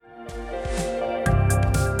So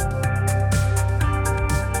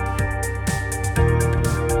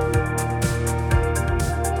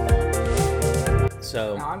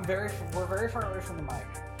now we're very far away from the mic,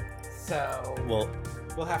 so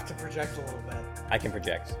we'll have to project a little bit. I can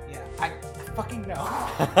project. Yeah, I fucking know.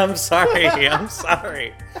 I'm sorry. I'm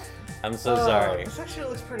sorry. I'm so sorry. This actually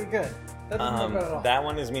looks pretty good. That doesn't look bad at all. That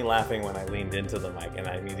one is me laughing when I leaned into the mic, and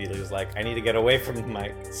I immediately was like, I need to get away from the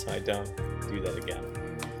mic so I don't do that again.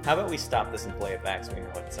 How about we stop this and play it back so we know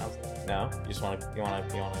what it sounds like? No? You want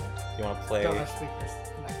to play? Don't have speakers.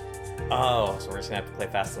 Oh, so we're just gonna have to play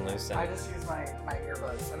fast and loose. I just use my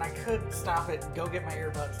earbuds, and I could stop it and go get my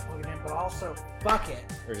earbuds plugged in, but also fuck it.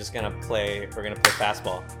 We're gonna play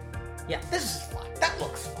fastball. Yeah, this is fun. That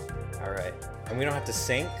looks fun. All right, and we don't have to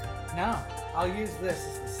sync. No, I'll use this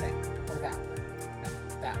as the sync or that one.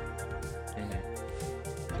 No, that one.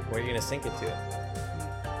 Mm-hmm. Where are you gonna sync it to?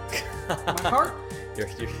 My heart. Your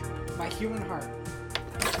My human heart.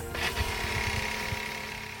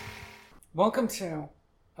 Welcome to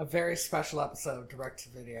a very special episode of Direct to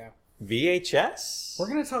Video. VHS. We're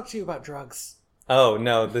going to talk to you about drugs. Oh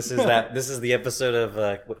no, this is the episode of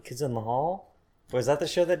what, Kids in the Hall? Was that the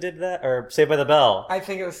show that did that, or Saved by the Bell? I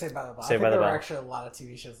think it was Saved by the Bell. Saved by the there Bell. were actually a lot of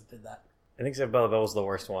TV shows that did that. I think Saved by the Bell was the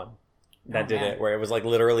worst one that did man. it, where it was like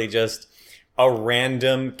literally just a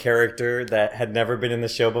random character that had never been in the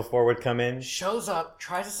show before would come in. Shows up,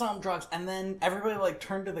 tries to sell him drugs, and then everybody like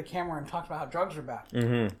turned to the camera and talked about how drugs are bad.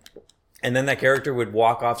 Mm-hmm. And then that character would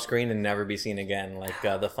walk off screen and never be seen again, like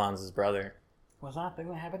the Fonz's brother. Was that a thing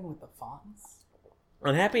that happened with the Fonz?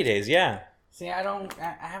 On Happy Days, yeah. See, I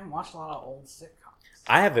haven't watched a lot of old sitcoms.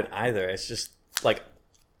 I haven't either. It's just like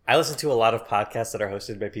I listen to a lot of podcasts that are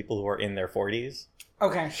hosted by people who are in their 40s.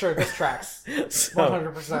 Okay, sure, this tracks. So,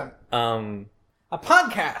 100%. A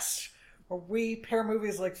podcast where we pair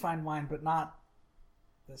movies like fine wine, but not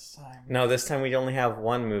this time. No, this time we only have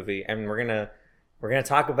one movie, and we're gonna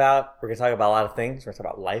talk about a lot of things. We're gonna talk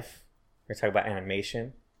about life. We're gonna talk about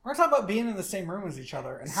animation. We're talking about being in the same room as each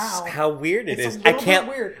other and how weird it it's is. A I little can't.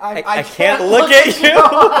 bit weird. I can't look at you.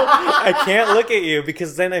 I can't look at you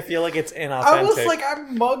because then I feel like it's inauthentic. I was like, I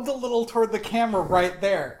mugged a little toward the camera right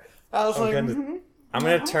there. I was like, I'm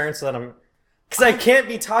gonna turn so that I'm. Because I can't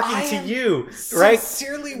be talking to you, right? right?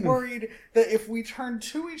 Sincerely worried that if we turn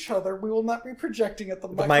to each other, we will not be projecting at the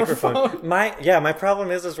microphone. My problem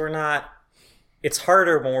is we're not. It's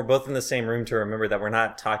harder when we're both in the same room to remember that we're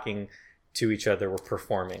not talking to each other. We're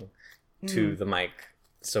performing to the mic.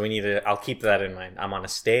 So we need to. I'll keep that in mind. I'm on a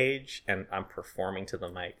stage and I'm performing to the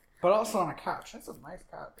mic. But also on a couch. That's a nice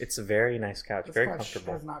couch. It's a very nice couch. This very couch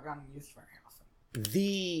comfortable. has not gotten used very often.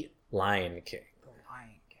 The Lion King.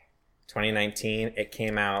 2019. It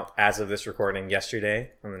came out as of this recording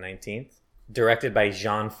yesterday on the 19th. Directed by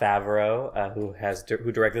Jon Favreau,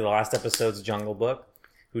 who directed the last episode's Jungle Book,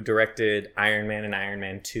 who directed Iron Man and Iron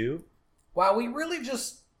Man 2. Wow, we really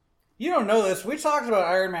just... You don't know this. We talked about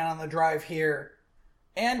Iron Man on the drive here,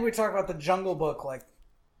 and we talked about the Jungle Book like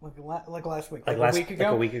last week,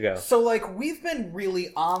 a week ago. So like we've been really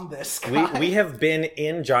on this guy. We have been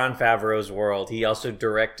in Jon Favreau's world. He also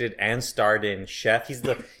directed and starred in Chef.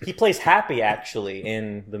 He plays Happy actually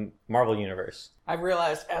in the Marvel universe. I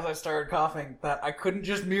realized as I started coughing that I couldn't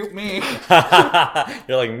just mute me.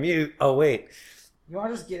 You're like mute. Oh wait. You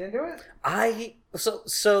want to just get into it?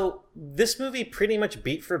 So this movie pretty much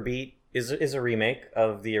beat for beat is a remake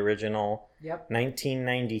of the original. Yep.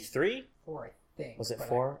 1993. 4, I think. Was it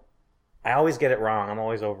 4? I always get it wrong. I'm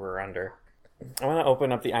always over or under. I want to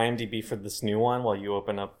open up the IMDb for this new one while you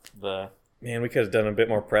open up the... Man, we could have done a bit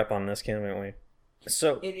more prep on this, can't we?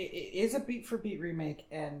 So it is a beat for beat remake,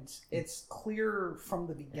 and it's clear from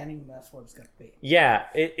the beginning that's what it's going to be. Yeah,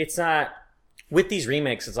 it's not... With these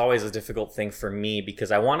remakes, it's always a difficult thing for me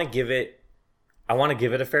because I want to give it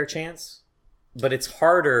a fair chance, but it's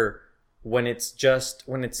harder when it's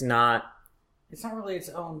not... It's not really its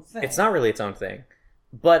own thing. It's not really its own thing.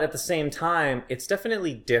 But at the same time, it's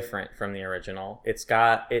definitely different from the original. It's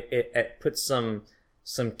got... It puts some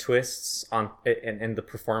twists on it, and the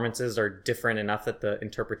performances are different enough that the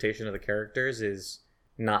interpretation of the characters is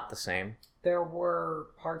not the same. There were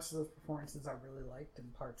parts of those performances I really liked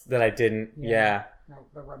and parts that I didn't. Yeah.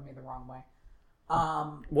 That rubbed me the wrong way.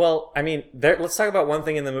 Well, I mean, let's talk about one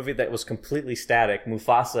thing in the movie that was completely static.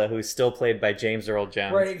 Mufasa, who's still played by James Earl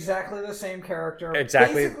Jones. Right, exactly the same character.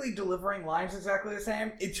 Exactly. Basically delivering lines exactly the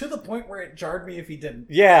same. To the point where it jarred me if he didn't.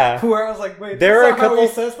 Yeah. Where I was like, wait, there that's not how he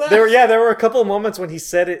says that? There were a couple of moments when he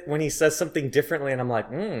says something differently, and I'm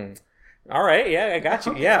like, all right, yeah, I got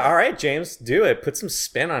you. Yeah, all right, James, do it. Put some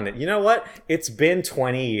spin on it. You know what? It's been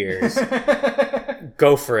 20 years.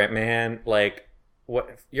 Go for it, man. Like,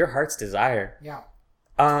 What Your Heart's Desire? Yeah.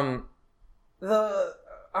 I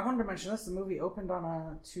wanted to mention this. The movie opened on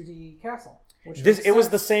a 2D castle. It was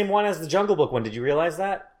the same one as the Jungle Book one. Did you realize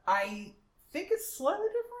that? I think it's slightly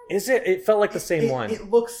different. Is it? It felt like the same one. It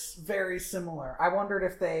looks very similar. I wondered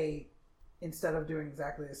if they, instead of doing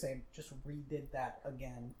exactly the same, just redid that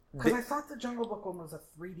again. Because I thought the Jungle Book one was a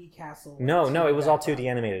 3D castle. No, it was all 2D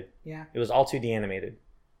animated. Yeah. It was all 2D animated.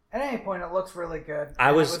 At any point, it looks really good.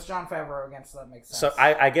 It was Jon Favreau again, so that makes sense. So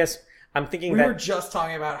I guess I'm thinking we were just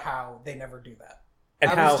talking about how they never do that.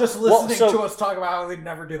 And I was just listening to us talk about how they'd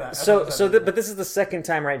never do that. But this is the second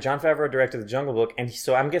time, right? Jon Favreau directed the Jungle Book, and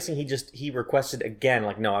so I'm guessing he requested again,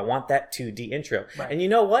 like, no, I want that 2D intro. Right. And you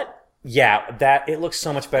know what? Yeah, it looks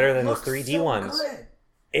so much better than the 3D ones.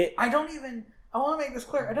 Good. I want to make this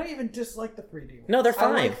clear. I don't even dislike the 3D ones. No, they're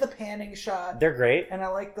fine. I like the panning shot. They're great. And I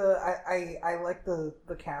like I like the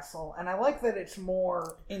castle. And I like that it's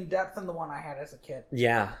more in depth than the one I had as a kid.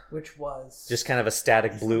 Yeah. Which was just kind of a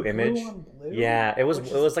static blue image. Blue on blue? Yeah, it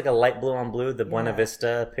was like a light blue on blue. The Buena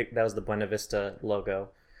Vista that was the Buena Vista logo.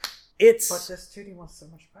 But this 2D one's so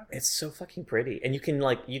much better. It's so fucking pretty, and you can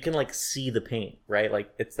see the paint, right?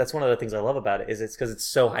 Like that's one of the things I love about it is it's because it's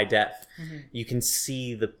so high def. Mm-hmm. You can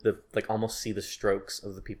see the almost see the strokes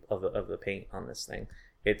of the people of the paint on this thing.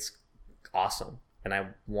 It's awesome, and I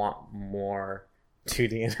want more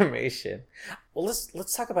 2D animation. Well,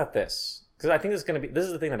 let's talk about this because I think this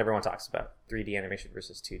is the thing that everyone talks about: 3D animation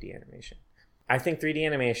versus 2D animation. I think 3D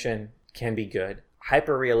animation can be good.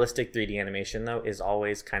 Hyper-realistic 3D animation, though, is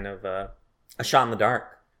always kind of a shot in the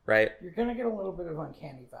dark, right? You're going to get a little bit of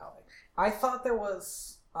Uncanny Valley. I thought there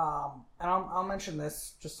was, and I'll mention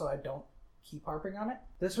this just so I don't keep harping on it.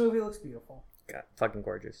 This movie looks beautiful. God, fucking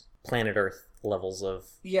gorgeous. Planet Earth levels of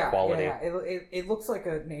quality. Yeah. It looks like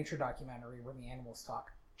a nature documentary where the animals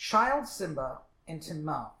talk. Child Simba and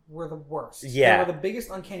Timon were the worst. Yeah. They were the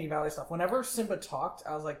biggest Uncanny Valley stuff. Whenever Simba talked,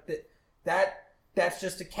 I was like, that's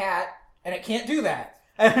just a cat. And it can't do that.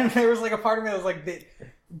 And there was like a part of me that was like,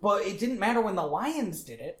 but it didn't matter when the lions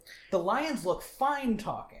did it. The lions look fine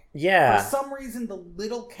talking. Yeah. For some reason, the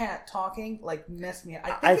little cat talking like messed me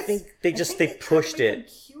up. I think they pushed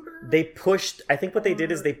it. They pushed. I think what they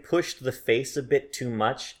did is they pushed the face a bit too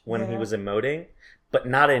much when he was emoting, but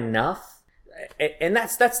not enough. And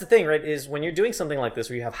that's the thing, right? Is when you're doing something like this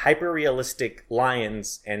where you have hyper realistic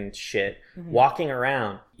lions and shit walking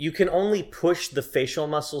around, you can only push the facial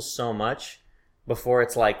muscles so much before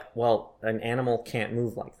it's like, well, an animal can't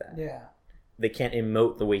move like that. Yeah. They can't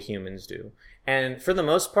emote the way humans do. And for the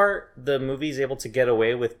most part, the movie's able to get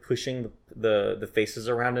away with pushing the faces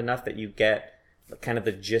around enough that you get kind of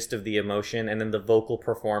the gist of the emotion, and then the vocal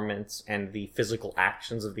performance and the physical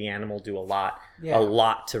actions of the animal do a lot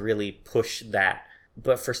to really push that.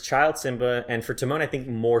 But for Child Simba and for Timon, I think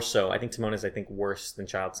more so. I think Timon is worse than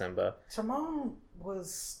Child Simba. Timon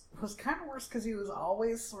was kind of worse because he was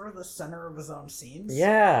always sort of the center of his own scenes.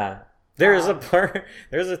 Yeah. There's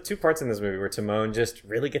two parts in this movie where Timon just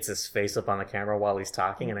really gets his face up on the camera while he's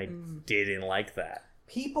talking, and I didn't like that.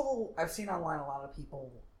 I've seen online a lot of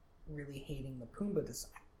people really hating the Pumbaa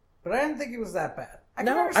design, but I didn't think it was that bad. I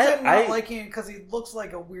can understand not liking it because he looks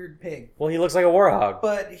like a weird pig. Well, he looks like a warhog,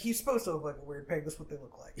 but he's supposed to look like a weird pig. That's what they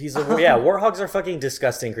look like. Warhogs are fucking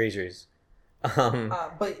disgusting creatures.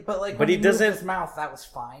 But he doesn't. His mouth, that was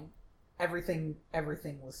fine. Everything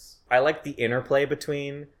was. I like the interplay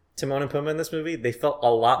between Timon and Pumbaa in this movie. They felt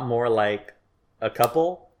a lot more like a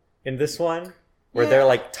couple in this one, where they're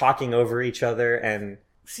like talking over each other and.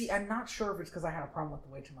 See, I'm not sure if it's because I had a problem with the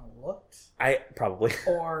way Timon looked. Probably.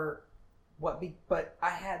 Or what, but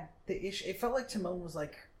I had the issue. It felt like Timon was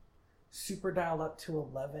like super dialed up to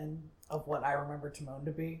 11 of what I remember Timon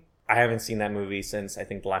to be. I haven't seen that movie since I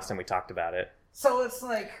think the last time we talked about it. So it's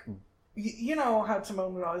like, you know how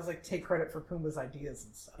Timon would always like take credit for Pumbaa's ideas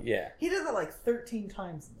and stuff. Yeah. He did that like 13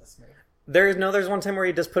 times in this movie. There's one time where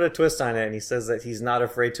he just put a twist on it and he says that he's not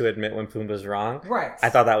afraid to admit when Pumbaa's wrong. Right. I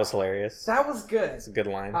thought that was hilarious. That was good. It's a good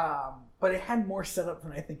line. But it had more setup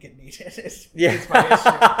than I think it needed. It's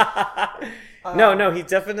my issue. No, he's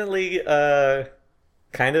definitely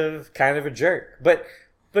kind of a jerk. But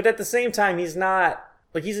at the same time, he's not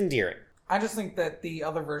like he's endearing. I just think that the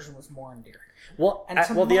other version was more endearing. Well,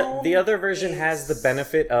 the other version has the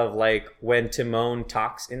benefit of like when Timon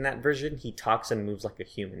talks in that version, he talks and moves like a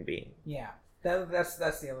human being. Yeah, that's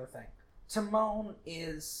the other thing. Timon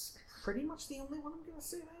is pretty much the only one I'm going to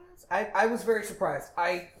say that is. I was very surprised.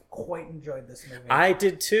 I quite enjoyed this movie. I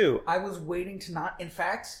did too. I was waiting to not. In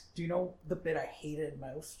fact, do you know the bit I hated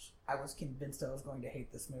most? I was convinced I was going to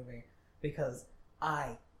hate this movie because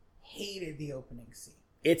I hated the opening scene.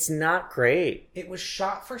 It's not great. It was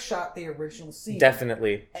shot for shot the original scene.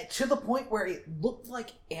 Definitely. To the point where it looked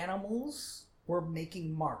like animals were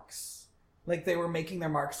making marks. Like they were making their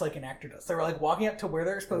marks like an actor does. They were like walking up to where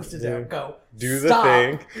they're supposed to do stop, the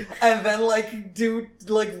thing, and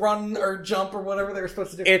then run or jump or whatever they were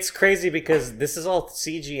supposed to do. It's crazy because this is all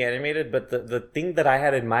CG animated, but the thing that I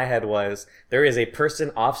had in my head was there is a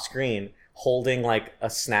person off screen holding like a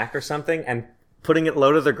snack or something and putting it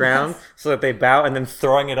low to the ground so that they bow and then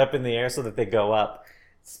throwing it up in the air so that they go up.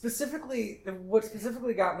 What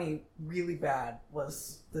specifically got me really bad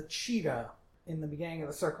was the cheetah in the beginning of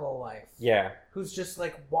the Circle of Life. Yeah. Who's just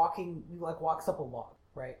walks up a log,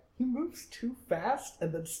 right? He moves too fast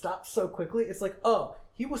and then stops so quickly. It's like, oh,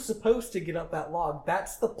 he was supposed to get up that log.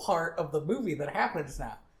 That's the part of the movie that happens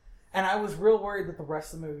now. And I was real worried that the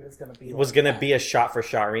rest of the movie was going to be a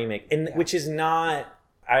shot-for-shot remake, which is not.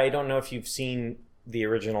 I don't know if you've seen the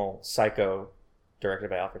original Psycho,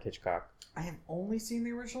 directed by Alfred Hitchcock. I have only seen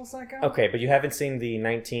the original Psycho. Okay, but you haven't seen the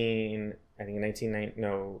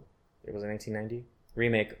 1990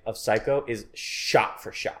 remake of Psycho is shot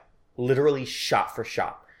for shot, literally shot for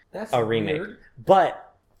shot. That's a remake, weird. But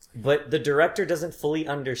the director doesn't fully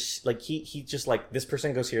he just like this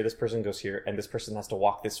person goes here, and this person has to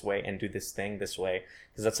walk this way and do this thing this way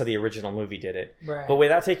because that's how the original movie did it. Right. But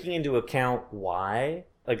without taking into account why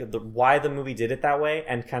the movie did it that way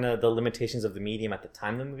and kind of the limitations of the medium at the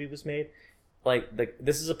time the movie was made. Like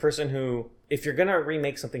this is a person who, if you're gonna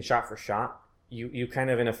remake something shot for shot, you kind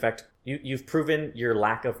of in effect you've proven your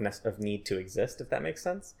lack of need to exist, if that makes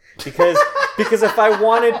sense. Because if I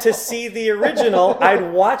wanted to see the original,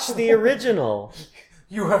 I'd watch the original.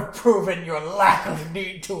 You have proven your lack of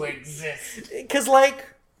need to exist. That's but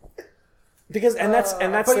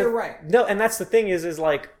you're right. No, and that's the thing is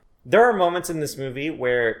like there are moments in this movie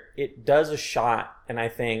where it does a shot, and I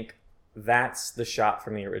think that's the shot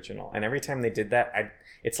from the original. And every time they did that,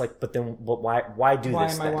 it's like, but why do this?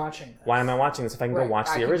 Why am I watching this? Why am I watching this if I can go watch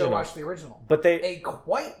the original? Go watch the original. But a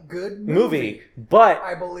quite good movie. But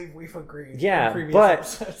I believe we've agreed. Yeah,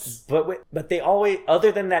 but they always,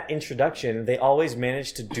 other than that introduction, they always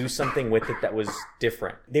managed to do something with it that was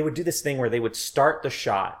different. They would do this thing where they would start the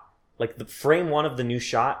shot, like the frame one of the new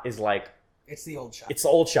shot is like it's the old shot. It's the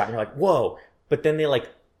old shot, and you're like, whoa! But then they like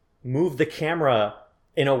move the camera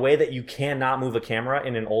in a way that you cannot move a camera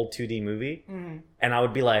in an old 2D movie. Mm-hmm. And I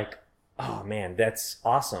would be like, oh man, that's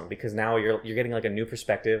awesome, because now you're getting like a new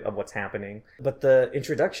perspective of what's happening. But the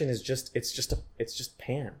introduction is just pan. It's a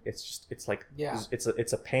pan. It's exactly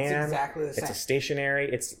the same. It's a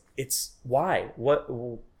stationary. It's why? What?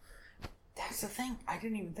 That's the thing. I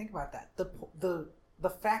didn't even think about that. The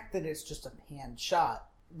fact that it's just a pan shot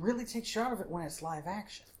really takes you out of it when it's live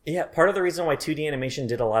action. Yeah, part of the reason why 2D animation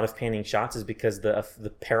did a lot of panning shots is because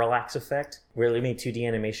the parallax effect really made 2D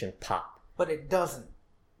animation pop. But it doesn't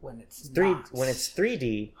when it's when it's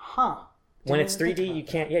 3D. Huh. When it's 3D,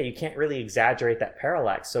 you can't really exaggerate that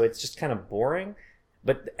parallax, so it's just kind of boring.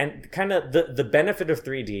 And kind of the benefit of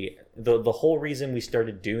 3D, the whole reason we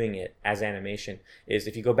started doing it as animation is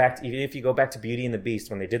if you go back to Beauty and the Beast,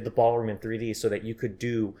 when they did the ballroom in 3D so that you could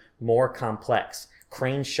do more complex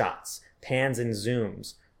crane shots, pans and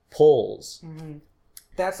zooms, pulls. Mm-hmm.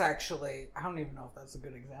 That's actually, I don't even know if that's a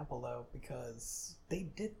good example though, because they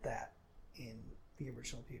did that in the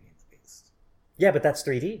original Beauty and the Beast. Yeah, but that's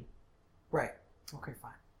 3D. Right. Okay,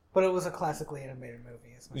 fine. But it was a classically animated movie.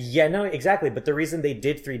 Yeah, no, exactly. But the reason they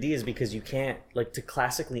did 3D is because you can't, like, to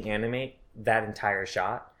classically animate that entire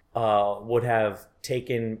shot would have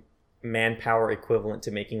taken manpower equivalent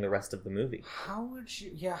to making the rest of the movie. How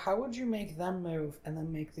would you make them move and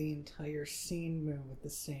then make the entire scene move at the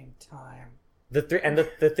same time?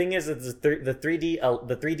 The thing is the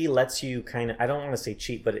 3D lets you kind of, I don't want to say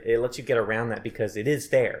cheat, but it lets you get around that because it is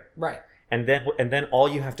there. Right. And then all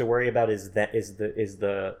you have to worry about is in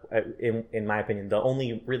my opinion the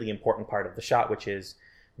only really important part of the shot, which is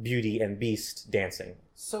Beauty and Beast dancing.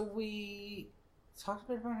 So we talked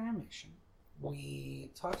a bit about animation.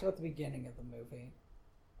 We talked about the beginning of the movie.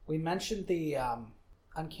 We mentioned the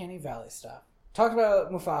Uncanny Valley stuff. Talked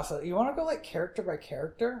about Mufasa. You want to go like character by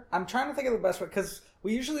character? I'm trying to think of the best way, because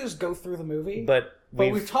we usually just go through the movie. But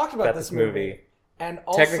we've talked about this movie. And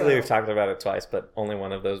also, technically we've talked about it twice, but only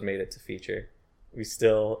one of those made it to feature. We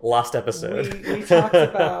still lost episode. We talked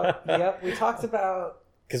about we talked about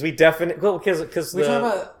because we definitely because the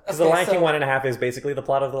Lion King 1.5 is basically the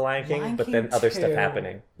plot of the Lion King, but then other stuff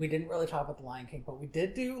happening. We didn't really talk about the Lion King, but we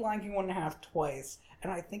did do Lion King 1.5 twice,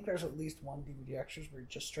 and I think there's at least one DVD extras where we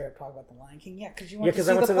just straight up talk about the Lion King. Yeah, because you went to see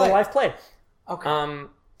the play. I went to the live play. Okay.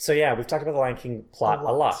 So yeah, we've talked about the Lion King plot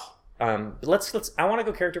a lot. let's. I want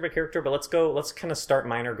to go character by character, but let's kind of start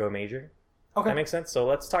minor, go major. Okay. That makes sense. So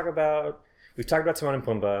let's talk about. We've talked about Timon and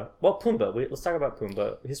Pumbaa. Well, Pumbaa. Let's talk about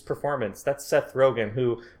Pumbaa. His performance. That's Seth Rogen,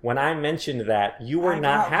 who, when I mentioned that, you were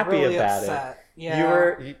not happy really about upset. It. Yeah. You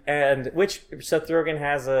were, and which Seth Rogen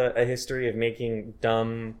has a history of making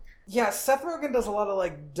dumb. Yeah, Seth Rogen does a lot of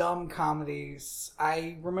like dumb comedies.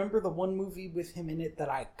 I remember the one movie with him in it that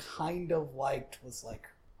I kind of liked was like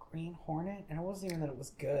Green Hornet, and it wasn't even that it was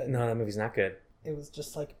good. No, that movie's not good. It was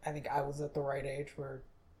just like, I think I was at the right age where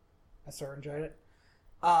I sort of enjoyed it.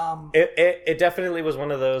 It definitely was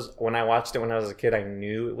one of those, when I watched it when I was a kid, I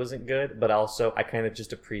knew it wasn't good, but also I kind of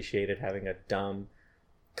just appreciated having a dumb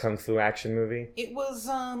kung fu action movie. It was,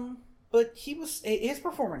 but his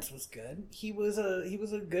performance was good. He was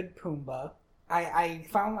a good Pumbaa. I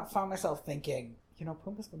found myself thinking,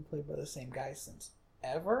 Pumbaa's been played by the same guy since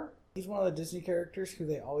ever. He's one of the Disney characters who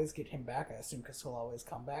they always get him back, I assume, because he'll always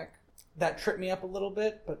come back. That tripped me up a little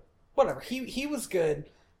bit, but whatever. He was good.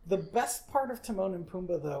 The best part of Timon and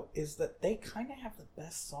Pumbaa, though, is that they kind of have the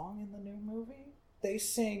best song in the new movie. They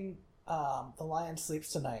sing The Lion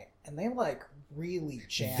Sleeps Tonight, and they, like, really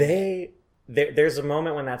jam. There's a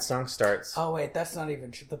moment when that song starts. Oh, wait, that's not even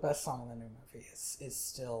true. The best song in the new movie is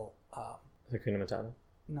still... Hakuna Matata?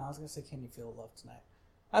 No, I was going to say Can You Feel the Love Tonight.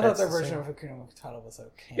 I thought their version of Hakuna Matata was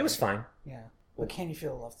okay. It was fine. Yeah. But Can You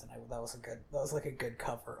Feel the Love Tonight, that was like a good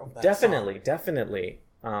cover of that Definitely.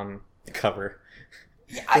 Cover.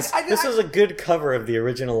 Yeah, this was a good cover of the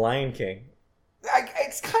original Lion King.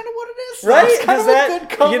 It's kind of what it is. Right? It's kind of a good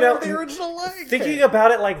cover of the original Lion King. Thinking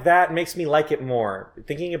about it like that makes me like it more.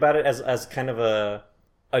 Thinking about it as kind of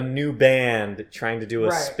a new band trying to do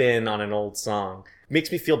a spin on an old song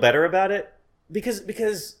makes me feel better about it. Because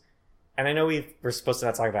and I know we're supposed to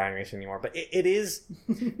not talk about animation anymore, but it is...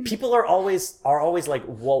 people are always like,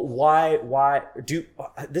 well, why do...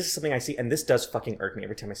 this is something I see, and this does fucking irk me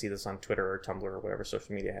every time I see this on Twitter or Tumblr or whatever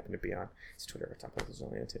social media I happen to be on. It's Twitter or Tumblr, there's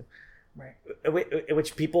only the two. Right.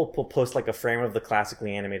 Which people will post like a frame of the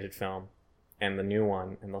classically animated film and the new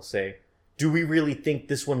one, and they'll say, do we really think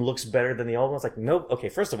this one looks better than the old one? It's like, no. Okay,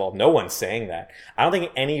 first of all, no one's saying that. I don't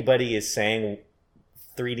think anybody is saying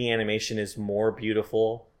 3D animation is more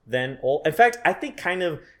beautiful than old. In fact, I think kind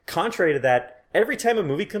of contrary to that, every time a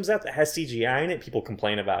movie comes out that has CGI in it, people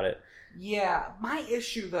complain about it. Yeah, my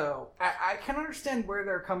issue though, I can understand where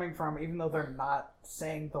they're coming from, even though they're not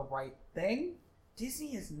saying the right thing.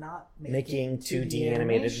 Disney is not making 2D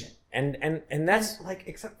animated, and that's like,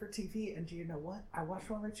 except for TV. And do you know what? I watched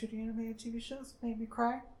one of their 2D animated TV shows. It made me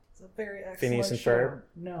cry. It's a very excellent Phineas and show. Ferb?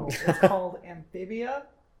 No, it's called Amphibia.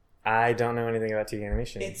 I don't know anything about 2D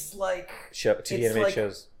animation. It's like 2D animated like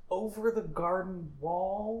shows. Over the Garden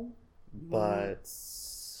Wall, but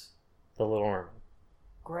The Little Mermaid,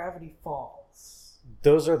 Gravity Falls.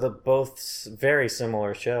 Those are both very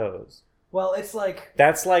similar shows. Well, it's like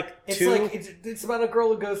it's about a girl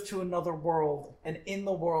who goes to another world, and in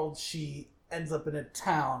the world she ends up in a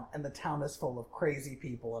town, and the town is full of crazy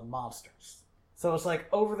people and monsters. So it's like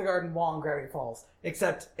Over the Garden Wall and Gravity Falls,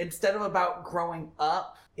 except instead of about growing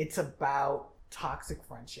up, it's about toxic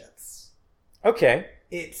friendships. Okay.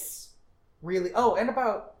 It's really and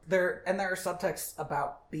there are subtexts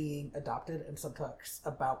about being adopted and subtexts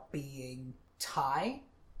about being Thai,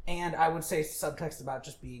 and I would say subtext about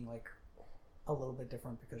just being like a little bit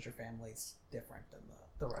different because your family's different than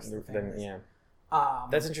the rest of the family. Yeah.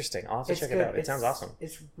 That's interesting. I'll have to check it out. It sounds awesome.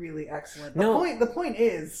 It's really excellent. The point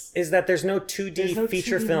is that there's no 2D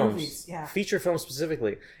feature 2D films. Movies. Yeah. Feature films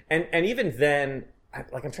specifically. And even then,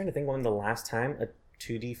 I'm trying to think when the last time a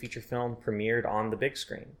 2D feature film premiered on the big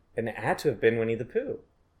screen. And it had to have been Winnie the Pooh.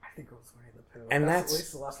 I think it was Winnie the Pooh. And that's at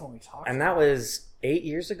least the last one we talked about. And that was 8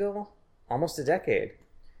 years ago? Almost a decade.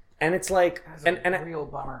 And it's like... a real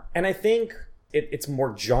bummer. And I think... It's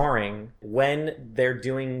more jarring when they're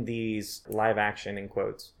doing these live action, in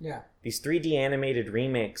quotes. Yeah. These 3D animated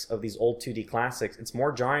remakes of these old 2D classics. It's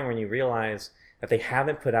more jarring when you realize that they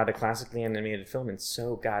haven't put out a classically animated film in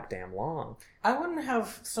so goddamn long. I wouldn't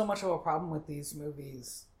have so much of a problem with these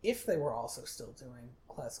movies if they were also still doing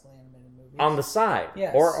classically animated movies. On the side.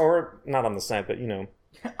 Yes. Or not on the side, but,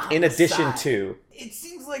 in addition to. It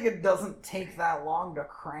seems like it doesn't take that long to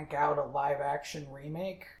crank out a live-action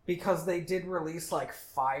remake, because they did release like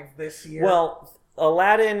 5 this year. Well,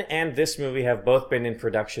 Aladdin and this movie have both been in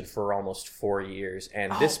production for almost 4 years,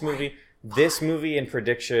 and this movie in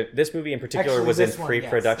particular was in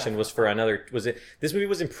pre-production. This movie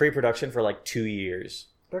was in pre-production for like 2 years.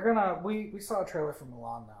 We saw a trailer for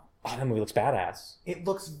Mulan now. Oh, that movie looks badass. It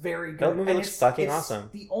looks very good. That movie looks fucking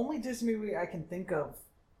awesome. The only Disney movie I can think of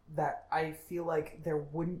that I feel like there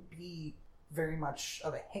wouldn't be very much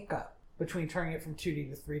of a hiccup between turning it from 2D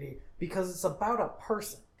to 3D because it's about a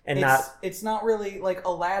person. And it's not really like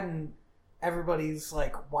Aladdin. Everybody's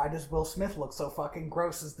like, why does Will Smith look so fucking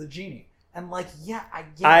gross as the genie? And like, yeah, I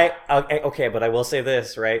get it. Okay, but I will say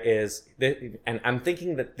this, right, and I'm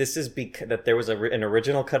thinking that this is because that there was an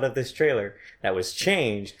original cut of this trailer that was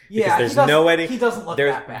changed because there's no Eddie. He doesn't look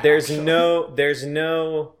that bad. There's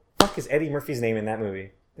no fuck is Eddie Murphy's name in that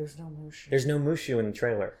movie? There's no Mushu. There's no Mushu in the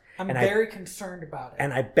trailer. I'm very concerned about it.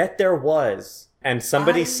 And I bet there was. And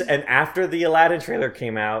and after the Aladdin trailer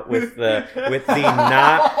came out with the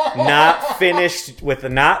not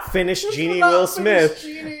finished Genie Will Smith,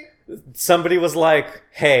 somebody was like,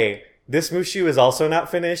 "Hey, this Mushu is also not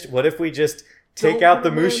finished. What if we just take out the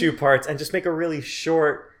Mushu parts and just make a really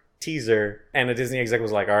short teaser?" And the Disney exec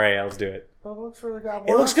was like, "All right, let's do it." But it looks really good.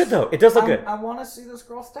 It looks good though. It does look good. I want to see this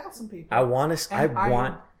girl stab some people. I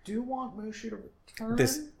do want Mushu to return.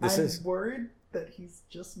 I'm worried that he's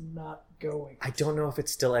just not going. I don't know if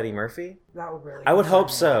it's still Eddie Murphy. That would really. I would hope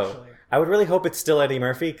so. Actually. I would really hope it's still Eddie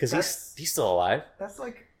Murphy because he's still alive. That's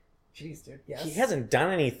like, jeez, dude. Yes. He hasn't done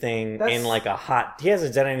anything in like he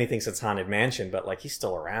hasn't done anything since Haunted Mansion, but like he's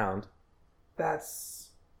still around. That's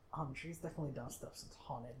he's definitely done stuff since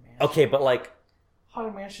Haunted Mansion. Okay, but like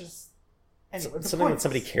Haunted Mansion's anyway, something that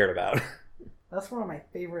somebody cared about. That's one of my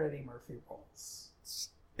favorite Eddie Murphy roles.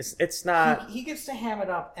 It's not. He gets to ham it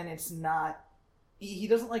up, and it's not. He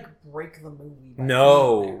doesn't like break the movie.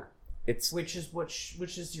 No, which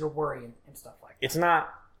is your worry and stuff like that. It's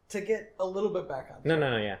not to get a little bit back on.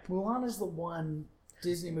 No, yeah. Mulan is the one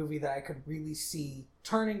Disney movie that I could really see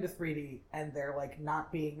turning to 3D, and there like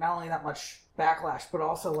not being not only that much backlash, but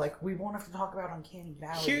also like we won't have to talk about Uncanny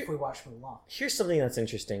Valley if we watch Mulan. Here's something that's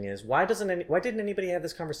interesting: is why didn't anybody have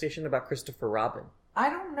this conversation about Christopher Robin?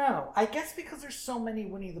 I don't know. I guess because there's so many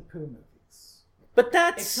Winnie the Pooh movies. But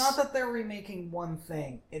it's not that they're remaking one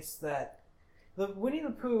thing. It's that the Winnie the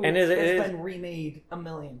Pooh has been remade a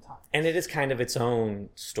million times. And it is kind of its own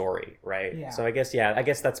story, right? Yeah. So I guess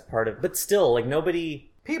that's part of. But still, like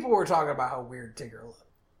nobody. People were talking about how weird Tigger looked.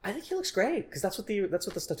 I think he looks great because that's what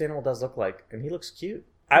the stuffed animal does look like, and he looks cute.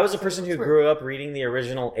 I was a person who grew up reading the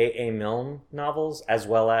original A.A. Milne novels as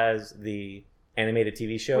well as the animated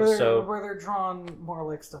TV show, where they're drawn more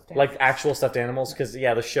like stuffed animals. Like actual stuffed animals, because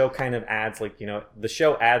the show kind of adds the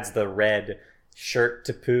show adds the red shirt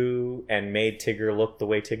to Pooh and made Tigger look the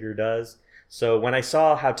way Tigger does. So when I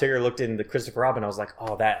saw how Tigger looked in the Christopher Robin, I was like,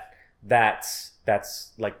 oh, that's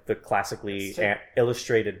like the classically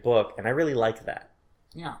illustrated book, and I really like that.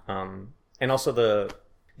 Yeah. And also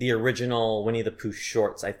the original Winnie the Pooh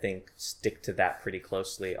shorts, I think, stick to that pretty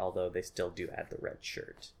closely, although they still do add the red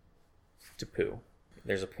shirt to Pooh.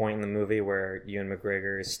 There's a point in the movie where Ewan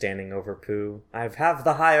McGregor is standing over Pooh. I have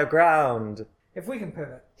the higher ground. If we can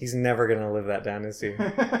pivot. He's never going to live that down, is he?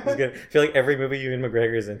 I feel like every movie Ewan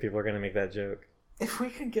McGregor is in, people are going to make that joke. If we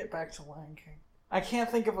can get back to Lion King. I can't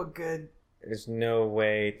think of a good... There's no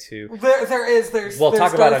way to... We'll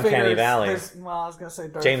talk about Uncanny Valley. I was going to say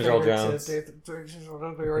James Earl Jones. We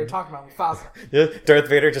already talked about Mufasa. Darth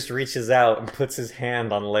Vader just reaches out and puts his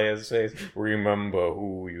hand on Leia's face. Remember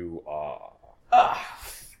who you are.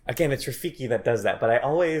 Again, it's Rafiki that does that, but I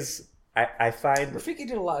find... Rafiki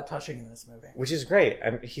did a lot of touching in this movie. Which is great.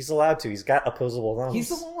 He's allowed to. He's got opposable thumbs. He's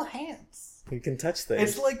the one with hands. He can touch things.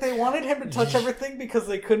 It's like they wanted him to touch everything because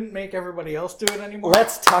they couldn't make everybody else do it anymore.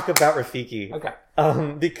 Let's talk about Rafiki. Okay.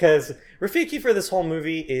 Because Rafiki for this whole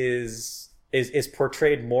movie is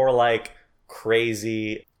portrayed more like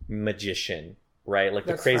crazy magician, right? Like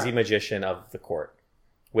the crazy magician of the court,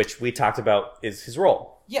 which we talked about is his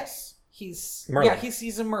role. Yes. He's Merlin. Yeah,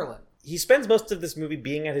 he's a Merlin. He spends most of this movie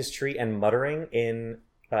being at his tree and muttering in,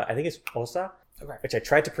 I think it's Osa, which I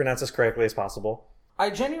tried to pronounce as correctly as possible. I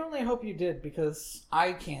genuinely hope you did because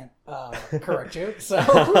I can't correct you. So,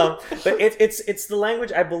 but it's the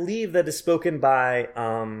language I believe that is spoken by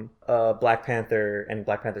Black Panther and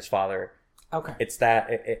Black Panther's father. Okay, it's that,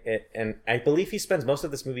 and I believe he spends most of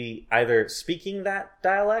this movie either speaking that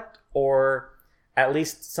dialect or at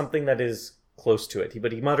least something that is close to it.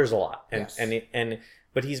 But he mutters a lot,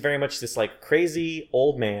 but he's very much this like crazy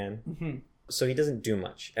old man. Mm-hmm. So he doesn't do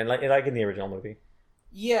much, and like in the original movie.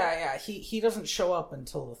 Yeah. He doesn't show up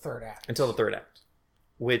until the third act.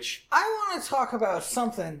 Which I want to talk about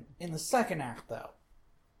something in the second act, though.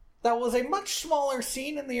 That was a much smaller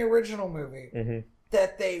scene in the original movie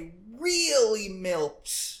that they really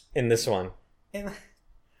milked in this one.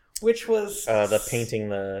 Which was was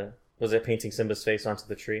it painting Simba's face onto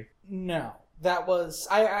the tree? No. That was...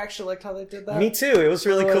 I actually liked how they did that. Me too. It was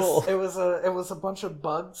really cool. It was a bunch of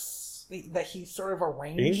bugs that he sort of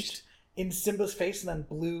arranged in Simba's face and then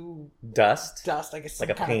blue dust, I guess, like some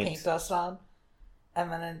kind of paint dust on. And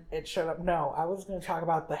then it showed up. No, I was going to talk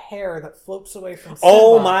about the hair that floats away from Simba.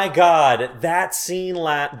 Oh my god, that scene!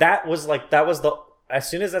 That was the. As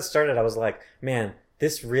soon as that started, I was like, man,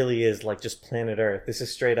 this really is like just Planet Earth. This is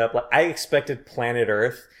straight up. Like I expected Planet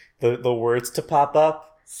Earth, the words to pop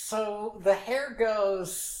up. So the hair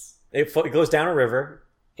goes. It goes down a river.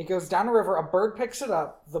 It goes down a river. A bird picks it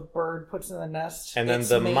up. The bird puts it in the nest. And then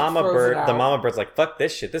the mama bird's like, fuck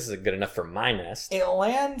this shit. This isn't good enough for my nest. It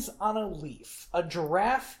lands on a leaf. A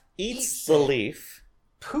giraffe eats the leaf.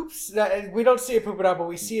 Poops. We don't see it poop it out, but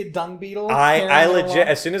we see a dung beetle. I legit,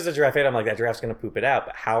 as soon as the giraffe ate, I'm like, that giraffe's going to poop it out.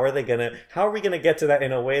 But how are we going to get to that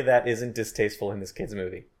in a way that isn't distasteful in this kid's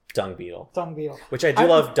movie? Dung beetle. Dung beetle. Which I do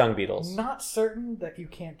love dung beetles. Not certain that you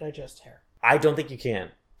can't digest hair. I don't think you can.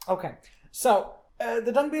 Okay. So...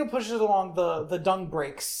 the dung beetle pushes it along, the dung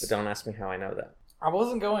breaks. But don't ask me how I know that. I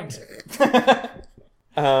wasn't going to.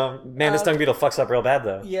 Man, this dung beetle fucks up real bad,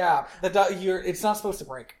 though. Yeah, it's not supposed to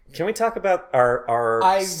break. Can we talk about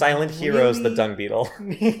our silent heroes, the dung beetle?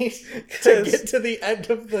 Need to get to the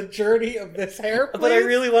end of the journey of this hair, please? But I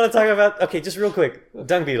really want to talk about... Okay, just real quick.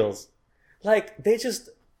 Dung beetles. Like, they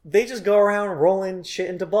just go around rolling shit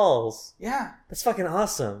into balls. Yeah. That's fucking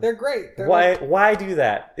awesome. They're great. Why do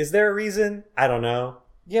that? Is there a reason? I don't know.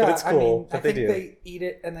 Yeah, but it's cool I think they eat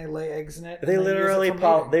it and they lay eggs in it. They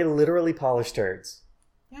literally polish turds.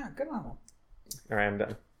 Yeah, good on them. All right, I'm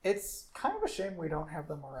done. It's kind of a shame we don't have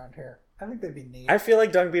them around here. I think they'd be neat. I feel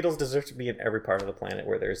like dung beetles deserve to be in every part of the planet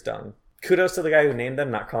where there's dung. Kudos to the guy who named them,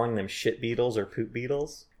 not calling them shit beetles or poop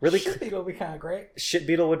beetles. Really, shit beetle would be kind of great. Shit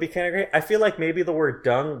beetle would be kind of great. I feel like maybe the word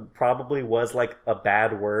dung probably was like a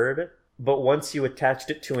bad word, but once you attached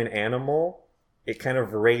it to an animal, it kind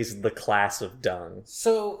of raised the class of dung.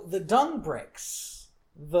 So the dung breaks.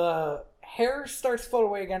 The hair starts to float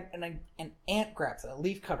away again, and an ant grabs it. A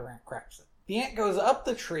leafcutter ant grabs it. The ant goes up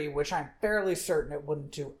the tree, which I'm fairly certain it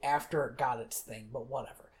wouldn't do after it got its thing, but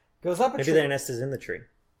whatever. Goes up a tree. Maybe their nest is in the tree.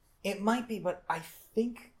 It might be, but I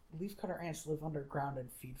think leafcutter ants live underground and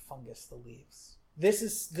feed fungus the leaves. This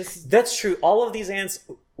is That's true. All of these ants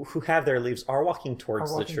who have their leaves are walking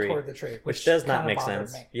towards the tree. Which does not make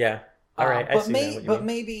sense. Me. Yeah. All right, I see but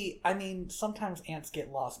maybe, I mean, sometimes ants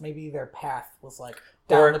get lost. Maybe their path was like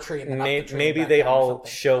down the tree and then up the tree. Maybe they all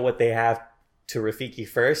show what they have to Rafiki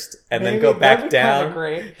first and then go back down.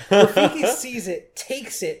 Great. Rafiki sees it,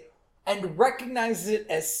 takes it, and recognizes it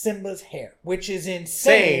as Simba's hair, which is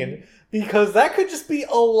insane because that could just be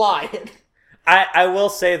a lion. I will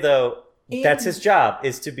say, though, that's his job,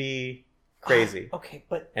 is to be crazy. Okay,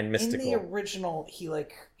 but and mystical. In the original, he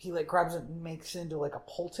grabs it and makes it into like a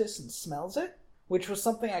poultice and smells it, which was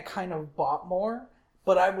something I kind of bought more.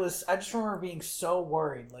 But I just remember being so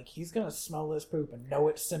worried, like he's gonna smell this poop and know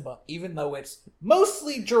it's Simba, even though it's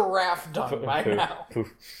mostly giraffe dung by now.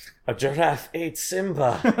 A giraffe ate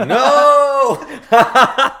Simba. No.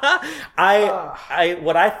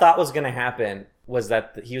 What I thought was gonna happen was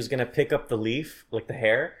that he was gonna pick up the leaf, like the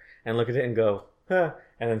hair, and look at it and go, huh,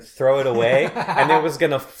 and then throw it away, and it was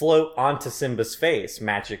gonna float onto Simba's face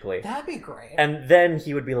magically. That'd be great. And then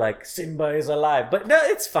he would be like, Simba is alive. But no,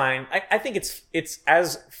 it's fine. I think it's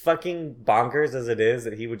as fucking bonkers as it is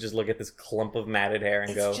that he would just look at this clump of matted hair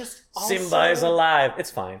and go, Simba is alive.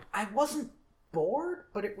 It's fine. I wasn't bored,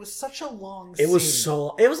 but it was such a long scene.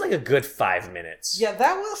 It was like a good 5 minutes. Yeah,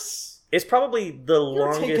 that was... It's probably the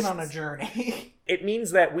longest... You're taken on a journey. It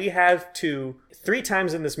means that we have to... 3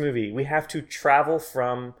 times in this movie, we have to travel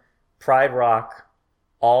from Pride Rock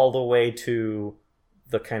all the way to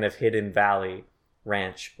the kind of hidden valley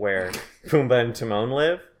ranch where Pumbaa and Timon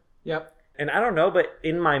live. Yep. And I don't know, but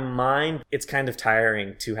in my mind, it's kind of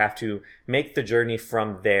tiring to have to make the journey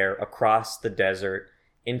from there across the desert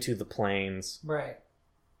into the plains. Right.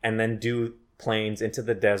 And then do plains into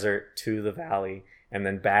the desert to the valley and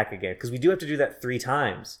then back again. Because we do have to do that 3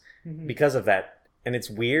 times because of that. And it's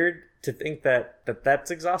weird to think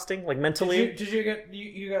that's exhausting, like mentally. Did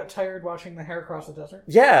you got tired watching the hair across the desert?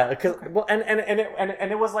 Yeah, because well, and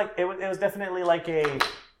it was like it was definitely like a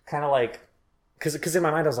kind of like because in my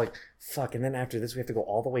mind I was like, fuck, and then after this we have to go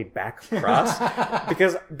all the way back across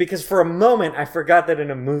because for a moment I forgot that in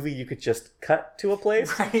a movie you could just cut to a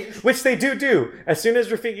place, right. Which they do. As soon as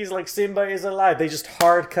Rafiki's like Simba is alive, they just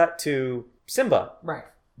hard cut to Simba, right?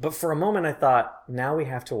 But for a moment I thought, now we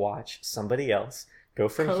have to watch somebody else go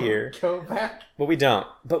here. Go back. But we don't.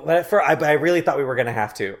 But I really thought we were going to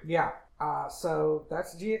have to. Yeah. So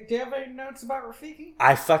that's... Do you have any notes about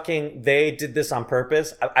Rafiki? They did this on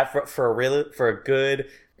purpose. For a good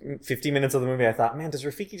 50 minutes of the movie, I thought, man, does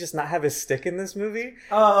Rafiki just not have his stick in this movie?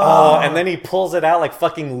 Oh, and then he pulls it out like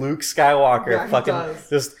fucking Luke Skywalker. Yeah, fucking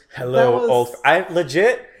just, hello, old...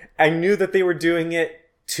 I knew that they were doing it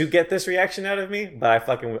to get this reaction out of me, but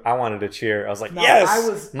I wanted to cheer. I was like, yes, I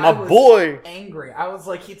was boy. Angry. I was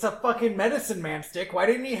like, it's a fucking medicine man stick. Why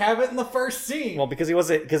didn't he have it in the first scene? Well, because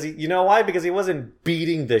you know why? Because he wasn't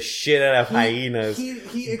beating the shit out of hyenas.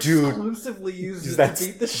 He exclusively uses it to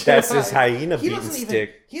beat the shit out of That's his hyena beating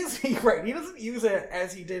stick. He doesn't use it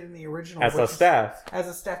as he did in the original. As a staff.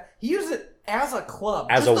 He used it as a club.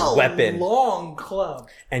 As a weapon. Long club.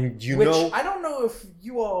 And I don't know if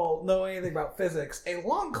you all know anything about physics. A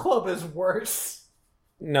long club is worse.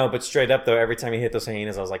 No, but straight up though, every time he hit those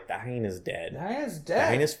hyenas, I was like, the hyena's dead. The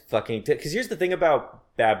hyena's fucking dead. Because here's the thing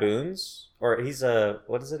about baboons. Or he's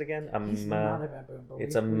what is it again? He's not a baboon. But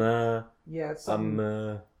it's yeah, it's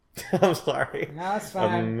I'm sorry. No, it's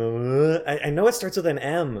fine. I know it starts with an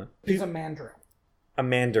M. He's a mandrill. A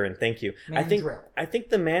mandarin, thank you. Mandrill. I think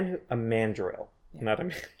the man who... A mandrill, not a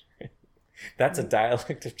mandarin. That's a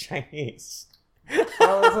dialect of Chinese.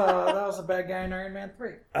 that was a bad guy in Iron Man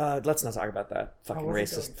 3. Let's not talk about that fucking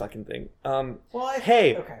racist fucking thing.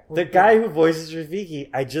 Okay. The guy who voices Rafiki,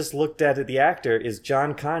 I just looked at it, the actor, is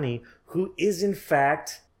John Connie, who is in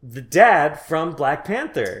fact the dad from Black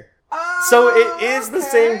Panther. So it is the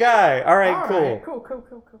same guy. All right, cool. Cool.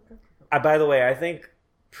 By the way, I think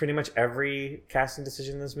pretty much every casting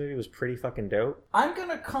decision in this movie was pretty fucking dope. I'm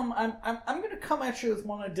gonna come at you with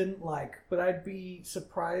one I didn't like, but I'd be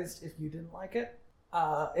surprised if you didn't like it.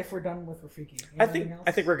 If we're done with Rafiki. I think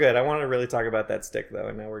we're good. I wanted to really talk about that stick though,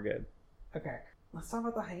 and now we're good. Okay. Let's talk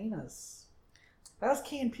about the hyenas. That was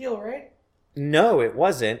Key and Peele, right? No, it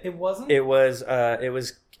wasn't. It wasn't? It was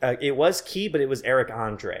Key, but it was Eric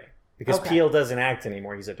Andre. Because Peele doesn't act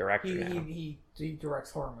anymore. He's a director now. He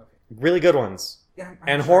directs horror movies. Really good ones. Yeah,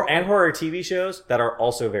 horror TV shows that are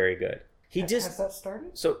also very good. Has that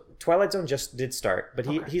started? So Twilight Zone just did start, but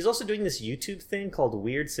he's also doing this YouTube thing called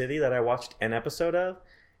Weird City that I watched an episode of,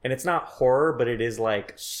 and it's not horror, but it is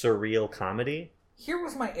like surreal comedy. Here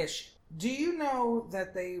was my issue. Do you know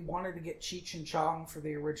that they wanted to get Cheech and Chong for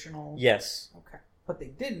the original? Yes. Okay, but they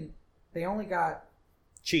didn't. They only got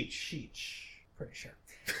Cheech. Pretty sure.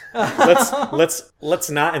 let's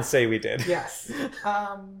not and say we did. Yes.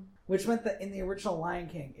 Which meant that in the original Lion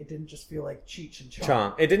King, it didn't just feel like Cheech and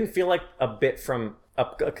Chong. It didn't feel like a bit from a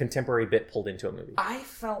contemporary bit pulled into a movie. I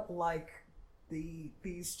felt like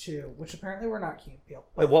these two, which apparently were not Key and Peele.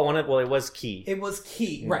 It was Key. It was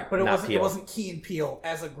Key, right? But it wasn't Key and Peele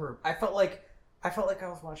as a group. I felt like I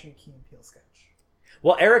was watching a Key and Peele sketch.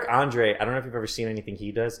 Well, Eric Andre, I don't know if you've ever seen anything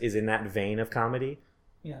he does, is in that vein of comedy.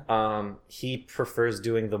 Yeah. He prefers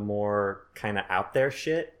doing the more kind of out there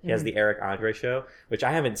shit. He has the Eric Andre show, which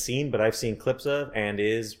I haven't seen, but I've seen clips of, and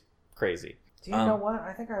is crazy. Do you know what?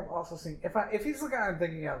 I think I've also seen. If he's the guy I'm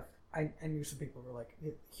thinking of, I knew some people who were like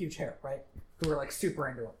huge hair, right? Who were like super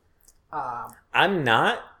into him. I'm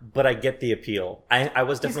not, but I get the appeal. I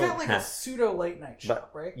was definitely. He's got like a pseudo late night show,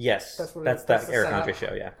 right? Yes, that's that Eric Andre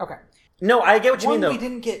show. Yeah. Okay. No, I get what you mean though. We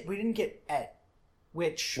didn't get Ed.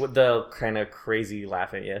 With the kind of crazy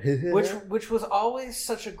laughing, yeah. which was always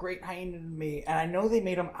such a great hyena to me, and I know they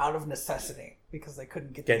made him out of necessity because they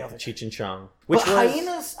couldn't get the other Cheech and Chong.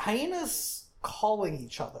 Hyenas calling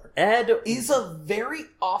each other. Ed is a very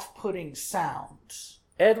off-putting sound.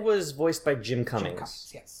 Ed was voiced by Jim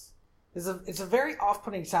Cummings. Yes. It's a very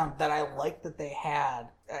off-putting sound that I like that they had.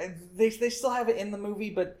 They still have it in the movie,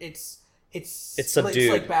 but it's subdued. It's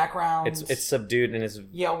like background. It's subdued and it's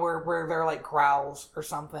where they're like growls or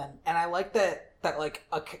something. And I like that like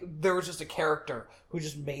there was just a character who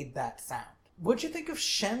just made that sound. What'd you think of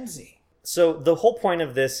Shenzi? So the whole point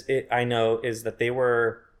of this, I know, is that they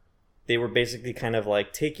were basically kind of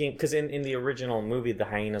like taking, because in the original movie the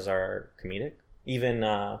hyenas are comedic. Even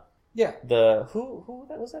the who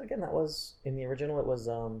that was that again? That was in the original. It was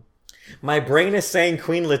my brain is saying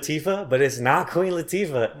Queen Latifah, but it's not Queen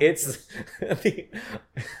Latifah. It's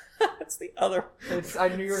it's the other. I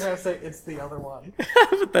knew you were gonna say it's the other one.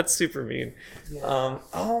 But that's super mean. Yeah.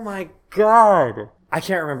 Oh my god, I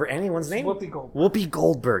can't remember anyone's name. Whoopi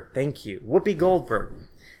Goldberg. Thank you, Whoopi Goldberg.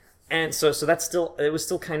 And so that's it was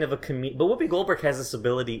still kind of a comedic. But Whoopi Goldberg has this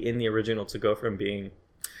ability in the original to go from being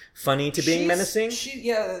funny to being menacing.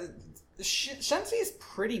 Shenzi is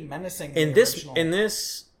pretty menacing. In this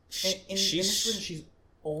she's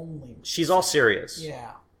all serious.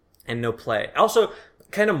 Yeah. And no play. Also,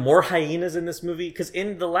 kind of more hyenas in this movie, because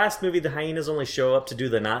in the last movie, the hyenas only show up to do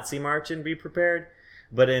the Nazi march and be prepared.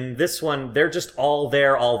 But in this one, they're just all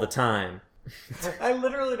there all the time. I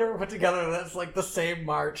literally never put together that's like the same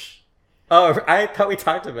march. Oh, I thought we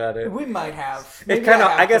talked about it. We might have. It kind of.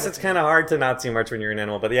 I guess it's kind of hard to not see March when you're an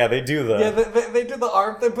animal, but yeah, they do the. Yeah, they do the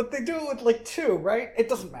arm thing, but they do it with like 2, right? It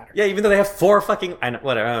doesn't matter. Yeah, even though they have 4 fucking. I know,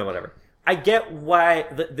 whatever. I get why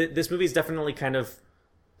this movie is definitely kind of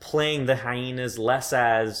playing the hyenas less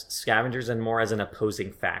as scavengers and more as an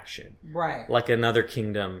opposing faction, right? Like another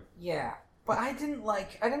kingdom. Yeah, but I didn't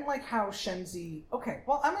like how Shenzi. Okay,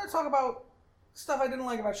 well, I'm going to talk about stuff I didn't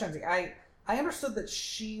like about Shenzi. I understood that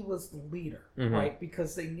she was the leader, right?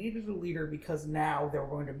 Because they needed a leader because now they were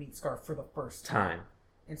going to meet Scar for the first time.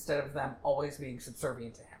 Instead of them always being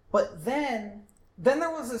subservient to him. But then there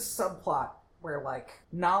was this subplot where, like,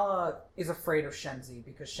 Nala is afraid of Shenzi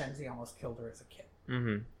because Shenzi almost killed her as a kid.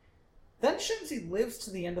 Mm-hmm. Then Shenzi lives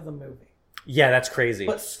to the end of the movie. Yeah, that's crazy.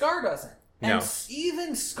 But Scar doesn't. And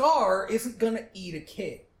even Scar isn't going to eat a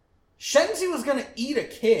kid. Shenzi was going to eat a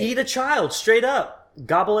kid. Eat a child, straight up.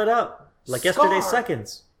 Gobble it up. Like Scar yesterday's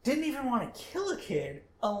seconds. Didn't even want to kill a kid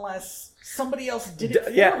unless somebody else did it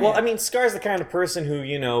for him. Well, I mean, Scar's the kind of person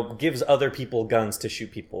who, gives other people guns to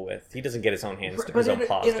shoot people with. He doesn't get his own hands, his own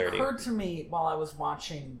paws dirty. It occurred to me while I was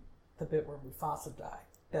watching the bit where Mufasa died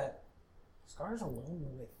that Scar's alone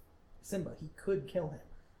with Simba. He could kill him,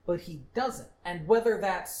 but he doesn't. And whether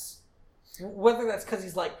that's because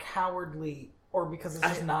he's like cowardly or because it's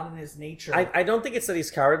just not in his nature. I don't think it's that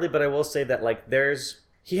he's cowardly, but I will say that like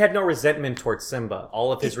he had no resentment towards Simba.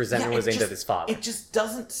 All of his resentment was aimed at his father. It just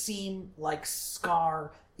doesn't seem like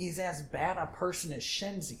Scar is as bad a person as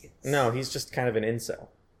Shenzi is. No, he's just kind of an incel.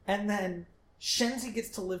 And then Shenzi gets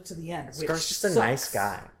to live to the end. Scar's just a nice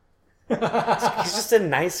guy. He's just a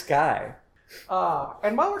nice guy.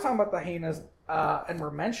 And while we're talking about the hyenas and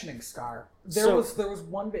we're mentioning Scar, there was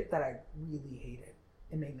one bit that I really hated.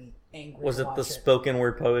 It made me angry. Was it the spoken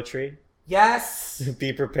word poetry? Yes.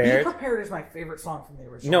 Be Prepared. Be Prepared is my favorite song from the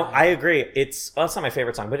original. No, I agree. It's not my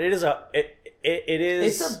favorite song, but it is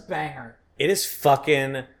It's a banger. It is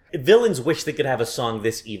fucking. Villains wish they could have a song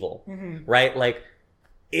this evil, right? Like,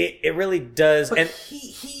 it really does. But and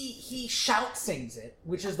he shout sings it,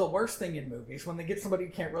 which is the worst thing in movies when they get somebody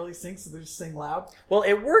who can't really sing, so they just sing loud. Well,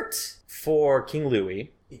 it worked for King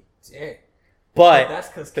Louis. It did. But that's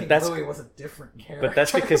because King Louis was a different character. But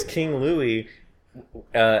that's because King Louis.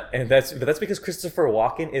 That's because Christopher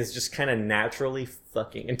Walken is just kind of naturally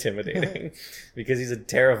fucking intimidating because he's a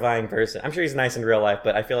terrifying person. I'm sure he's nice in real life,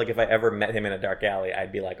 but I feel like if I ever met him in a dark alley,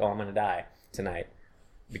 I'd be like, oh, I'm gonna die tonight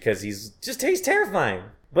because he's terrifying.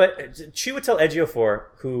 But Chiwetel Ejiofor,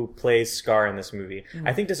 who plays Scar in this movie,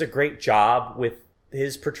 I think does a great job with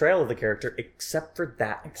his portrayal of the character, except for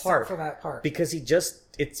that part. Because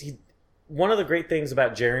one of the great things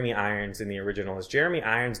about Jeremy Irons in the original is Jeremy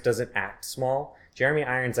Irons doesn't act small. Jeremy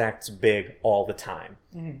Irons acts big all the time.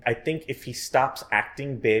 I think if he stops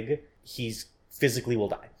acting big, he's physically will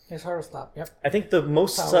die. It's hard to stop, yep. I think the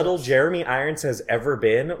most subtle Jeremy Irons has ever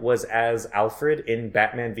been was as Alfred in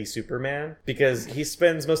Batman v Superman, because he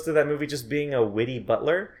spends most of that movie just being a witty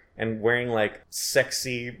butler and wearing like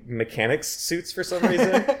sexy mechanics suits for some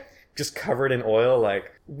reason. Just covered in oil,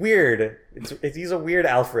 like weird. He's a weird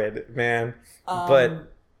Alfred, man. But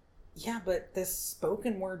this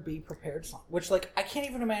spoken word "Be Prepared" song, which like I can't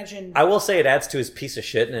even imagine. I will say it adds to his piece of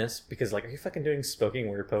shitness because like, are you fucking doing spoken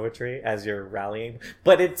word poetry as you're rallying?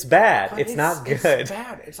 But it's bad. It's not good. It's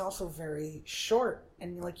bad. It's also very short,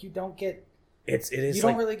 and like you don't get. It is. You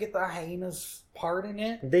don't really get the hyenas part in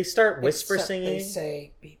it. They start whisper singing. They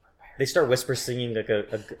say "Be Prepared." They start whisper singing like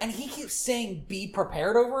a... And he keeps saying "Be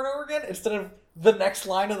prepared" over and over again instead of the next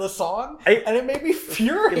line of the song, and it made me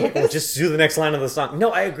furious. Just do the next line of the song.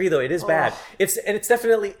 No, I agree though. It is bad. It's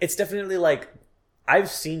definitely like, I've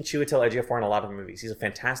seen Chiwetel Ejiofor in a lot of movies. He's a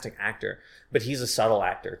fantastic actor, but he's a subtle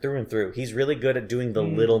actor through and through. He's really good at doing the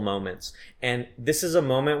little moments. And this is a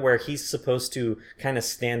moment where he's supposed to kind of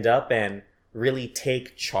stand up and really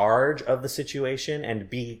take charge of the situation and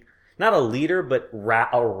be not a leader, but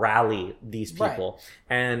rally these people.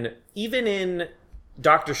 Right. And even in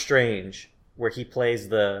Doctor Strange, where he plays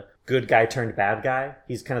the good guy turned bad guy,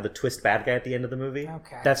 he's kind of the twist bad guy at the end of the movie.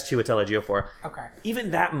 Okay. That's Chiwetel Ejiofor. Okay.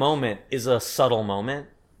 Even that moment is a subtle moment.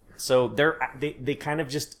 So they kind of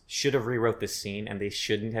just should have rewrote this scene, and they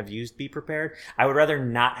shouldn't have used "Be Prepared." I would rather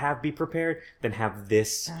not have "Be Prepared" than have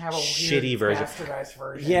this shitty version. Bastardized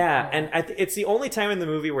version. Yeah, and it's the only time in the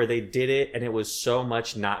movie where they did it, and it was so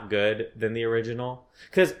much not good than the original.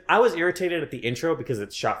 Because I was irritated at the intro because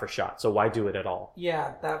it's shot for shot. So why do it at all?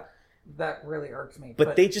 Yeah, that really irks me.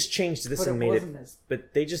 But they just changed this and made it.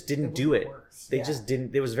 But they just didn't do it. They just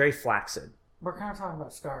didn't. It was very flaccid. We're kind of talking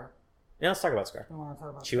about Scar. Yeah, let's talk about Scar. I want to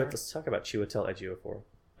talk about Scar. Let's talk about Chiwetel Ejiofor.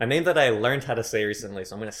 A name that I learned how to say recently,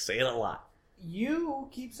 so I'm going to say it a lot. You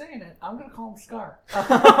keep saying it. I'm going to call him Scar.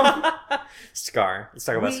 Scar. Let's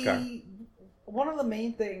talk about Scar. One of the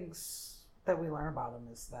main things that we learn about him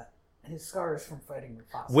is that his scar is from fighting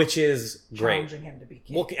Mufasa. Which is great. Challenging him to be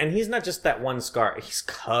king. Well, and he's not just that one scar. He's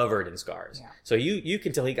covered in scars. Yeah. So you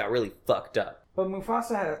can tell he got really fucked up. But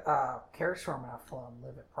Mufasa cares for him enough to let him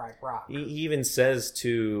live at Pride Rock. He even says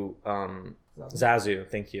to Zazu,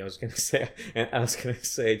 thank you. I was gonna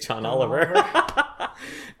say John Oliver.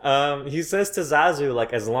 He says to Zazu,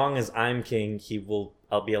 like, as long as I'm king,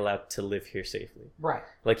 I'll be allowed to live here safely. Right.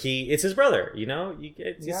 Like it's his brother, you know?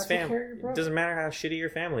 It's his family. It doesn't matter how shitty your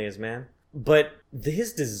family is, man. But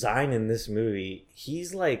his design in this movie,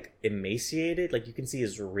 he's like emaciated. Like you can see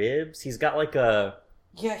his ribs. He's got like a...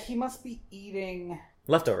 Yeah, he must be eating...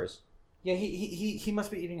 leftovers. Yeah, he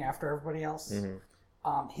must be eting after everybody else.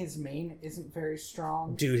 Mm-hmm. His mane isn't very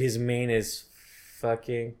strong. Dude, his mane is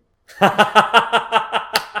fucking...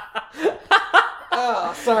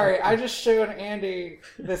 Oh, sorry. I just showed Andy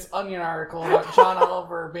this Onion article about John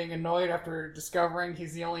Oliver being annoyed after discovering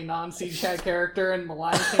he's the only non-CGI character in the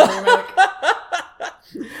Lion King remake.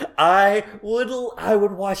 I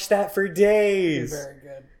would watch that for days. Very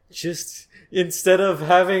good. Just instead of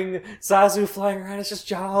having Zazu flying around, it's just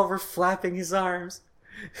John Oliver flapping his arms.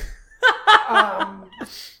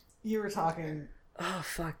 You were talking... Oh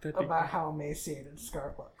fuck! About how emaciated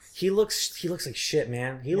Scar looks. He looks like shit,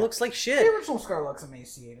 man. He looks like shit. The original Scar looks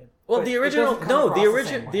emaciated. Well, the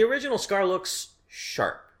original Scar looks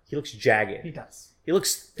sharp. He looks jagged. He does. He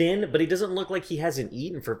looks thin, but he doesn't look like he hasn't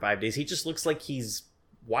eaten for 5 days. He just looks like he's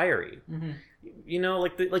wiry. Mm-hmm. You know,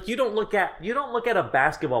 like you don't look at a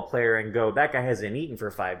basketball player and go, that guy hasn't eaten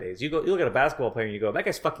for 5 days. You look at a basketball player and you go, that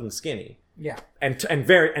guy's fucking skinny. Yeah. And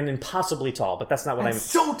impossibly tall, but that's not what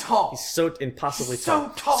so tall. He's so impossibly tall.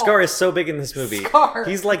 So tall. Scar is so big in this movie. Scar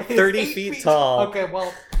He's like 30 feet tall. Okay,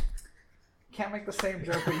 well, can't make the same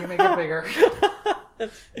joke, but you make it bigger.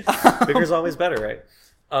 Bigger's always better, right?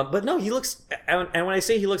 But no, he looks, and when I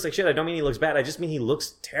say he looks like shit, I don't mean he looks bad. I just mean he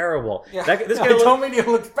looks terrible. Yeah, I don't mean he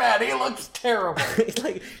looks bad. He looks terrible.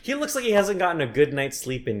 He looks like he hasn't gotten a good night's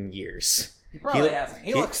sleep in years. He probably hasn't.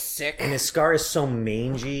 He looks sick. And his scar is so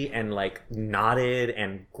mangy and like knotted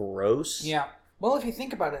and gross. Yeah. Well, if you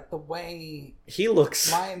think about it, the way he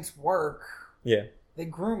looks, lions work, yeah, they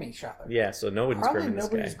groom each other. Yeah, so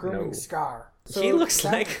nobody's grooming Scar. So he looks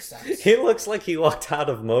like he walked out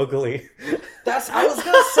of Mowgli. I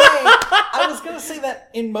was gonna say that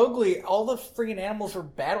in Mowgli, all the freaking animals were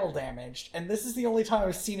battle damaged, and this is the only time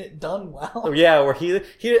I've seen it done well. Yeah, where he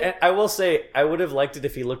I will say I would have liked it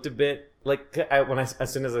if he looked a bit like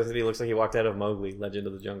as soon as I said he looks like he walked out of Mowgli, Legend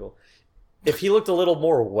of the Jungle. If he looked a little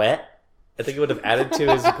more wet, I think it would have added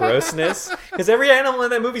to his grossness. Because every animal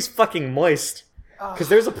in that movie's fucking moist. Because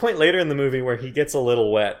there's a point later in the movie where he gets a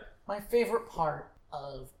little wet. My favorite part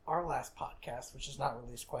of our last podcast, which is not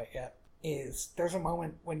released quite yet, is there's a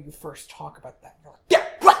moment when you first talk about that. You're like, they're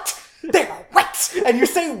wet! They're wet! And you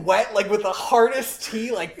say wet like with the hardest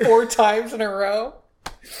T like 4 times in a row.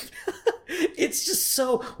 It's just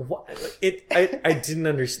so... I didn't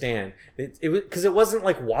understand. Because it wasn't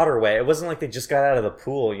like water wet. It wasn't like they just got out of the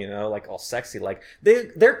pool, you know, like all sexy. Like,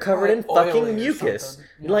 they're covered in fucking mucus.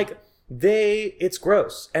 Yeah. Like... it's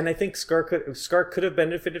gross, and I think Scar could have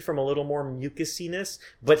benefited from a little more mucusiness,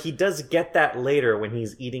 but he does get that later when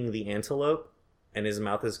he's eating the antelope, and his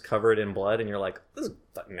mouth is covered in blood, and you're like, this is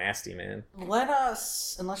nasty, man. Let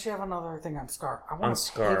us, unless you have another thing on Scar, I want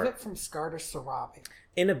to pivot from Scar to Sarabi.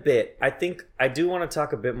 In a bit, I think I do want to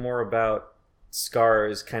talk a bit more about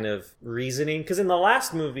Scar's kind of reasoning, because in the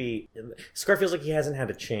last movie, Scar feels like he hasn't had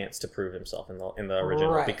a chance to prove himself in the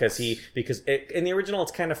original, right. because in the original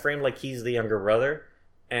it's kind of framed like he's the younger brother,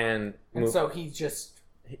 and so he's just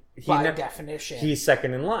by definition he's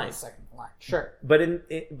second in line. Sure. But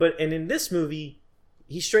in this movie,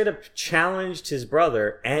 he straight up challenged his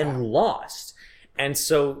brother and lost. And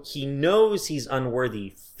so he knows he's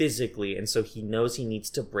unworthy physically, and so he knows he needs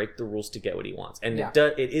to break the rules to get what he wants. And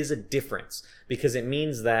it is a difference, because it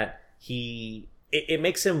means that it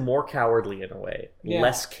makes him more cowardly in a way,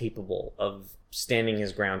 less capable of standing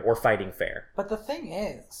his ground or fighting fair. But the thing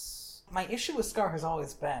is, my issue with Scar has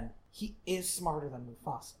always been, he is smarter than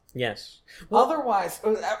Mufasa. Yes. Well, otherwise,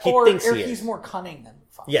 he's more cunning than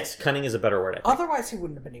Mufasa. Yes, cunning is a better word, I think. Otherwise, he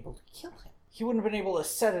wouldn't have been able to kill him. He wouldn't have been able to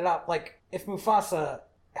set it up. Like, if Mufasa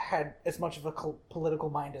had as much of a political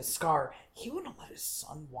mind as Scar, he wouldn't have let his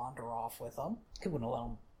son wander off with him. He wouldn't have let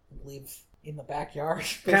him live in the backyard.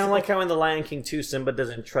 Kind of like how in The Lion King 2, Simba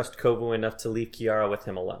doesn't trust Kovu enough to leave Kiara with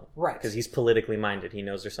him alone. Right. Because he's politically minded. He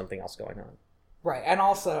knows there's something else going on. Right. And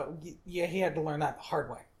also, he had to learn that the hard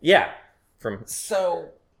way. Yeah. So,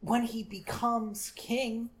 when he becomes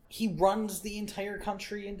king, he runs the entire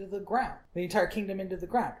country into the ground, the entire kingdom into the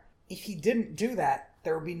ground. If he didn't do that,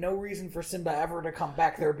 there would be no reason for Simba ever to come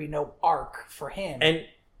back. There would be no arc for him. And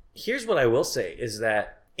here's what I will say is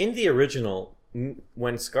that in the original,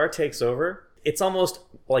 when Scar takes over, it's almost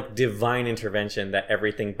like divine intervention that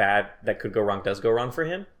everything bad that could go wrong does go wrong for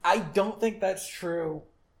him. I don't think that's true.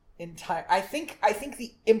 I think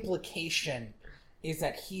the implication is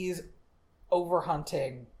that he's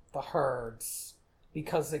overhunting the herds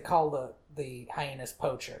because they call the hyenas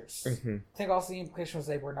poachers. Mm-hmm. I think also the implication was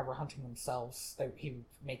they were never hunting themselves. He was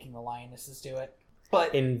making the lionesses do it.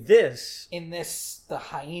 But in this, the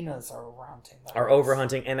hyenas are overhunting.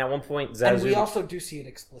 Overhunting, and at one point, Zazu... And we also do see it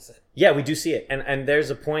explicit. Yeah, we do see it, and there's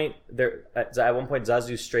a point there. At one point,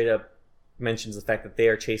 Zazu straight up mentions the fact that they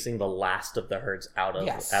are chasing the last of the herds out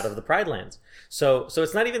of the Pride Lands. So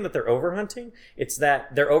it's not even that they're overhunting; it's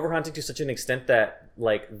that they're overhunting to such an extent that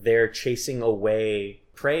like they're chasing away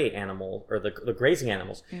prey animal or the grazing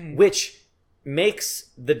animals, which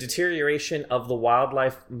makes the deterioration of the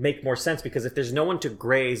wildlife make more sense, because if there's no one to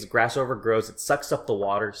graze, grass overgrows, it sucks up the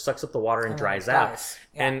water and dries out.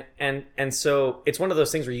 Yeah. And so it's one of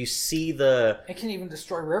those things where you see it can even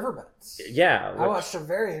destroy riverbeds. Yeah. I watched a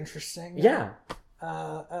very interesting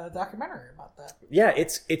documentary about that. Yeah,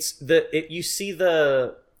 you see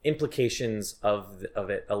the implications of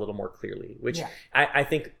it a little more clearly, which I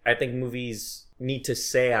think movies need to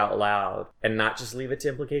say out loud and not just leave it to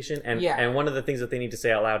implication. And one of the things that they need to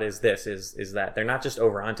say out loud is that they're not just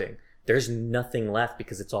overhunting. There's nothing left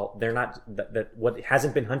because it's all they're not that what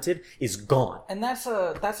hasn't been hunted is gone. And that's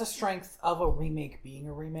a strength of a remake being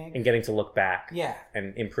a remake and getting to look back. Yeah.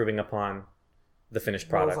 And improving upon the finished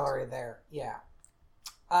product. What was already there. Yeah.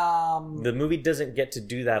 The movie doesn't get to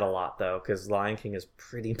do that a lot though, because Lion King is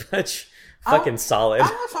pretty much fucking solid. I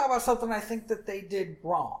want to talk about something I think that they did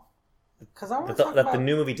wrong. Because I want to talk about the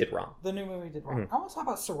new movie did wrong. The new movie did wrong. Mm-hmm. I want to talk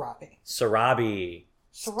about Sarabi.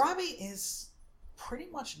 Sarabi is pretty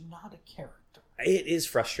much not a character. It is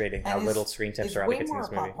frustrating how little screen time Sarabi gets in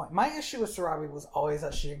this movie. Point. My issue with Sarabi was always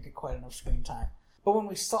that she didn't get quite enough screen time. But when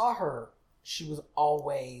we saw her, she was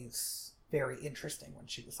always very interesting when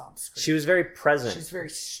she was on screen. She was very present. She's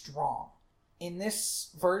very strong. In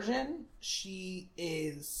this version, she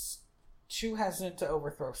is too hesitant to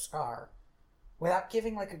overthrow Scar, without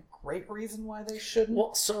giving like a great reason why they shouldn't.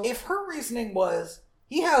 Well, so if her reasoning was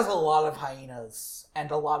he has a lot of hyenas and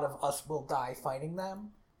a lot of us will die fighting them,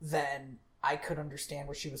 then I could understand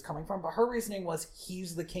where she was coming from. But her reasoning was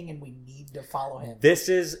he's the king and we need to follow him. This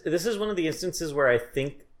is one of the instances where I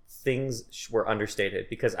think things were understated,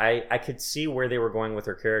 because I could see where they were going with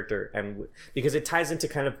her character, and because it ties into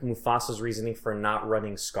kind of Mufasa's reasoning for not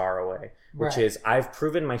running Scar away, which is I've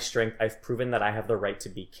proven my strength, I've proven that I have the right to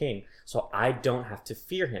be king, so I don't have to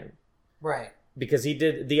fear him. Right. Because he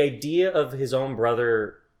did the idea of his own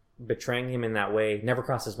brother betraying him in that way never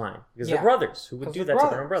crossed his mind, because they're brothers. Who would do that to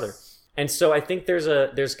their own brother? And so I think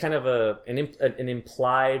there's kind of an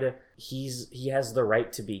implied he has the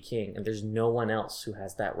right to be king, and there's no one else who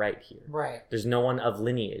has that right here. Right. There's no one of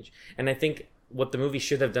lineage. And I think what the movie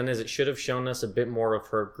should have done is it should have shown us a bit more of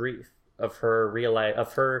her grief, of her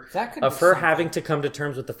having to come to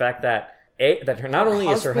terms with the fact that not only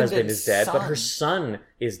is her husband is dead, but her son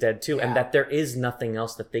is dead too, and that there is nothing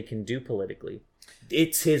else that they can do politically.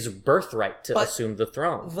 It's his birthright to assume the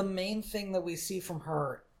throne. The main thing that we see from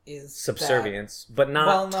her is subservience, but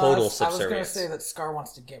not total subservience. I was going to say that Scar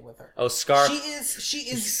wants to get with her. Oh, Scar. She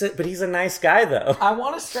is. But he's a nice guy, though. I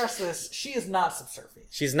want to stress this. She is not subservient.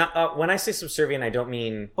 She's not. When I say subservient, I don't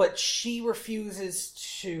mean. But she refuses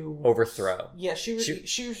to overthrow. Yeah, she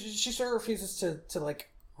sort of refuses to like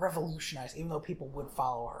revolutionize, even though people would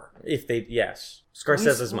follow her. Scar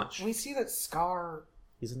says as much. We see that Scar.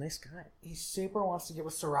 He's a nice guy. He super wants to get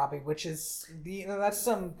with Sarabi, which is that's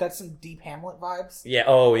some deep Hamlet vibes. Yeah.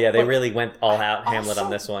 Oh yeah. They really went all out Hamlet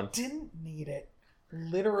on this one. Didn't need it.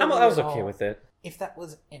 Literally. I was okay with it. If that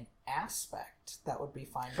was an aspect, that would be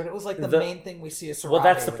fine. But it was like the main thing we see is Sarabi. Well,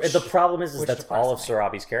 that's the problem is that's all of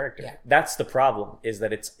Sarabi's character. Yeah. That's the problem is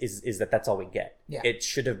that that's all we get. Yeah. It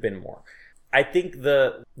should have been more. I think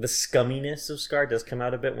the scumminess of Scar does come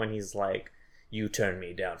out a bit when he's like, you turned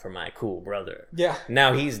me down for my cool brother. Yeah.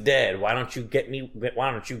 Now he's dead. Why don't you get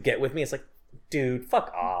with me? It's like, dude,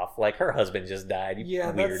 fuck off. Like, her husband just died. You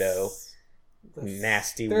weirdo.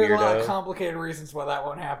 Nasty weirdo. There are a lot of complicated reasons why that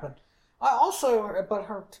won't happen.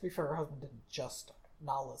 To be fair, her husband didn't just die.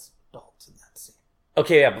 Nala's adult in that scene.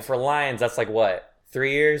 Okay, yeah, but for lions, that's like what?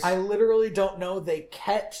 3 years? I literally don't know. They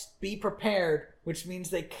kept "be prepared," which means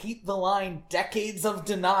they keep the line "decades of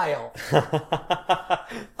denial."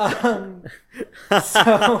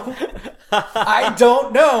 So I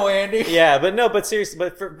don't know, Andy. Yeah, but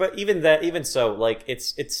seriously, but even so, like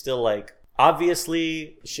it's still like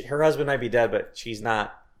obviously her husband might be dead, but she's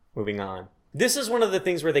not moving on. This is one of the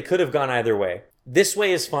things where they could have gone either way. This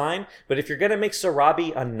way is fine, but if you're gonna make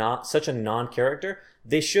Sorabi such a non-character,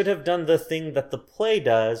 they should have done the thing that the play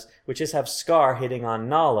does, which is have Scar hitting on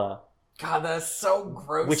Nala. God, that's so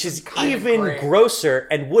gross. Which is even grosser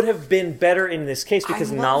and would have been better in this case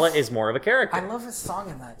because Nala is more of a character. I love his song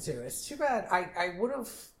in that too. It's too bad. I would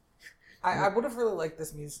have really liked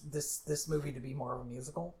this movie to be more of a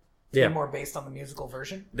musical. Yeah. Be more based on the musical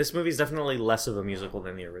version. This movie is definitely less of a musical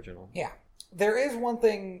than the original. Yeah. There is one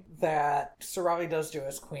thing that Sorabi does do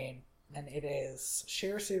as queen, and it is she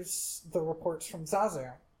receives the reports from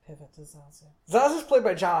Zazu. Pivot to Zazu. Zazu's played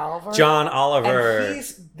by John Oliver. John Oliver. And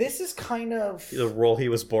this is kind of the role he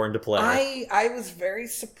was born to play. I was very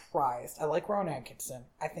surprised. I like Rowan Atkinson.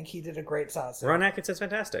 I think he did a great Zazu. Rowan Atkinson's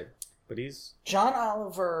fantastic, but he's John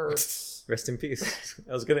Oliver. Rest in peace.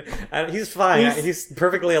 He's fine. He's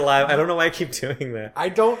perfectly alive. I don't know why I keep doing that. I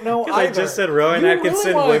don't know either. I just said Rowan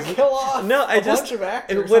Atkinson was kill off bunch of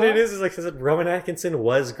actors. And what it is like I said Rowan Atkinson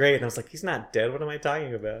was great, and I was like, he's not dead. What am I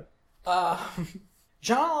talking about?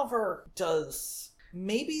 John Oliver does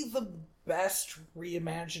maybe the best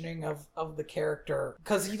reimagining of the character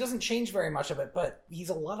because he doesn't change very much of it, but he's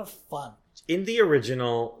a lot of fun. In the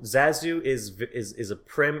original, Zazu is a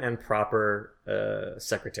prim and proper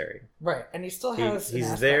secretary. Right, and he still has.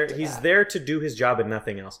 He's there to do his job and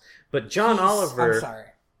nothing else. But John Oliver. I'm sorry,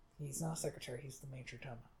 he's not a secretary. He's the major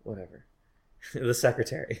domo. Whatever, the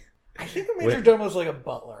secretary. I think the major domo is like a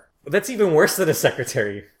butler. That's even worse than a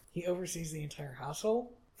secretary. He oversees the entire household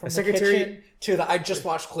from the kitchen to the. I just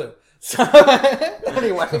watched Clue. So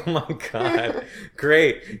anyway, oh my god,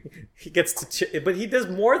 great! He gets to, but he does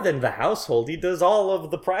more than the household. He does all of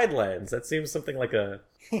the Pride Lands. That seems something like a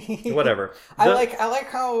whatever. I like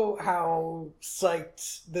how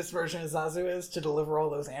psyched this version of Zazu is to deliver all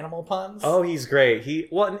those animal puns. Oh, he's great.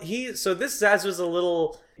 So this Zazu is a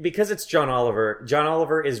little because it's John Oliver. John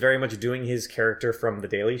Oliver is very much doing his character from The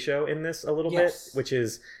Daily Show in this a little bit, which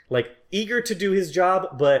is like eager to do his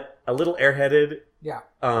job, but a little airheaded. Yeah.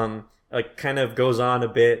 Like kind of goes on a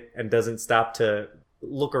bit and doesn't stop to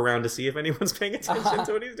look around to see if anyone's paying attention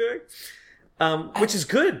to what he's doing. Which is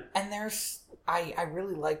good. And I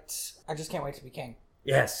really liked I Just Can't Wait to Be King.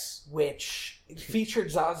 Yes. Which featured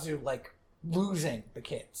Zazu like losing the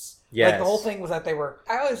kids. Yes. Like the whole thing was that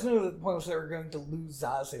I always knew the point was they were going to lose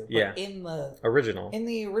Zazu. But in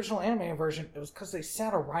the original animated version, it was because they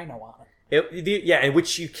sat a rhino on it. And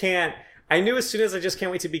which you can't. I knew as soon as I Just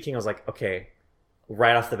Can't Wait to Be King, I was like, okay.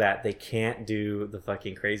 Right off the bat, they can't do the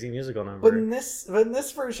fucking crazy musical number. But in this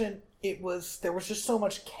version, there was just so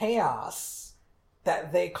much chaos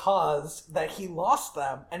that they caused that he lost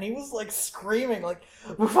them, and he was like screaming, like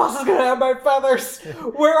 "Mufasa's gonna have my feathers!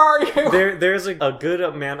 Where are you?" There's a good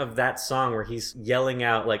amount of that song where he's yelling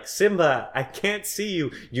out like, "Simba, I can't see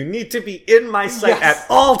you. You need to be in my sight at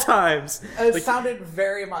all times." It sounded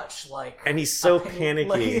very much like, and he's so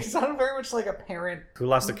panicky. It sounded very much like a parent who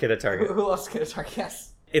lost a kid at Target. Who lost a kid at Target?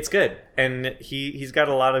 Yes, it's good, and he's got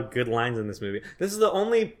a lot of good lines in this movie. This is the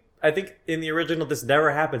only. I think in the original this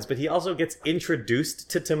never happens, but he also gets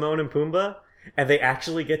introduced to Timon and Pumbaa, and they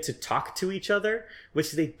actually get to talk to each other,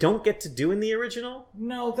 which they don't get to do in the original.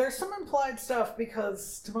 No, there's some implied stuff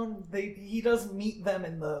because Timon he does meet them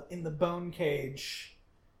in the bone cage,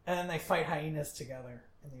 and then they fight hyenas together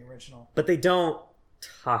in the original. But they don't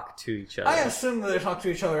talk to each other. I assume that they talk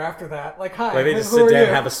to each other after that. Like, hi, like they just sit down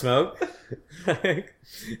and have a smoke.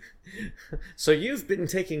 So you've been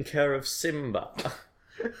taking care of Simba.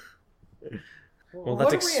 Well,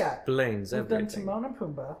 that explains everything. We've done Timon and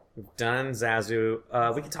Pumbaa. We've done Zazu.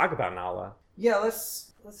 We can talk about Nala. Yeah,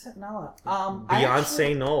 let's hit Nala.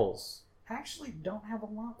 Beyonce Knowles. I actually don't have a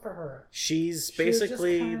lot for her. She's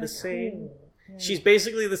basically the same. Cool. Yeah. She's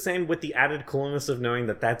basically the same with the added coolness of knowing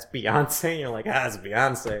that that's Beyonce. You're like, it's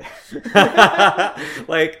Beyonce.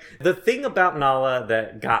 Like, the thing about Nala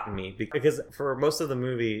that got me, because for most of the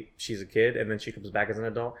movie, she's a kid, and then she comes back as an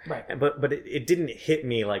adult. Right. But it didn't hit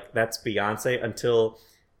me like that's Beyonce until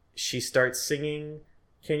she starts singing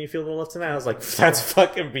Can You Feel the Love Tonight? I was like, that's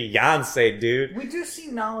fucking Beyonce, dude. We do see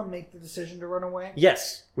Nala make the decision to run away.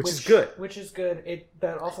 Yes, which is good. Which is good.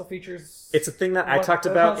 That also features... It's a thing that I talked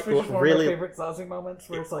about really... one of my favorite Zazu moments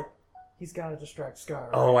where it's like, he's got to distract Scar.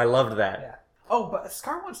 Right? Oh, I loved that. Yeah. Oh, but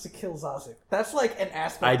Scar wants to kill Zazu. That's like an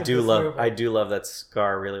aspect of this movie. I do love that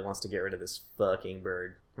Scar really wants to get rid of this fucking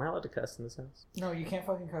bird. Am I allowed to cuss in this house? No, you can't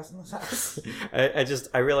fucking cuss in this house.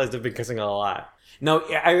 I realized I've been cussing a lot. No,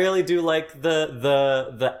 I really do like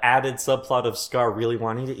the added subplot of Scar really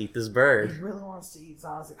wanting to eat this bird. He really wants to eat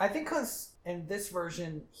Zazu. I think because in this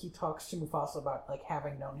version, he talks to Mufasa about like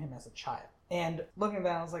having known him as a child. And looking at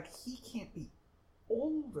that, I was like, he can't be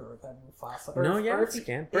older than Mufasa. He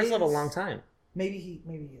can. Birds live a long time. Maybe he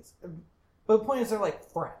is. But the point is, they're like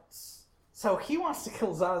friends. So he wants to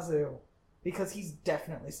kill Zazu because he's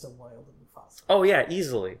definitely still loyal to Mufasa. Oh yeah,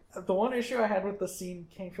 easily. The one issue I had with the scene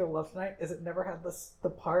King Feel Love Tonight is it never had the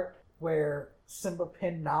part where Simba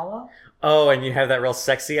pinned Nala. Oh, and you have that real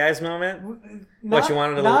sexy eyes moment?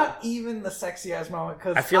 Not even the sexy eyes moment.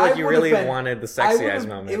 Cause I feel like you really wanted the sexy eyes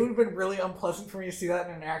moment. It would have been really unpleasant for me to see that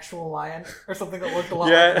in an actual lion or something that looked a lot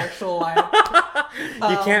like an actual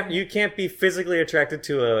lion. You can't be physically attracted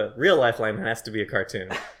to a real life lion. It has to be a cartoon.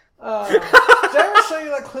 Did I ever show you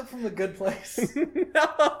that clip from The Good Place?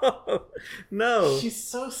 No. She's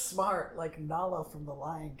so smart, like Nala from The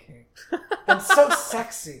Lion King. And so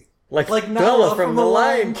sexy. Like Nala from The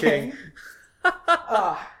Lion King.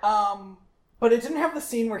 But it didn't have the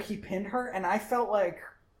scene where he pinned her, and I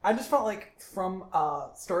just felt like from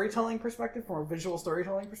a storytelling perspective, from a visual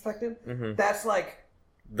storytelling perspective, that's like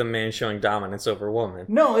the man showing dominance over woman.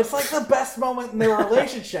 No, it's like the best moment in their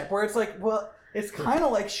relationship, where it's like, well, it's kind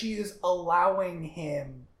of like she is allowing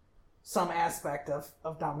him some aspect of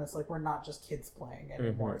dominance, like we're not just kids playing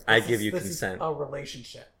anymore. I give you consent. Is a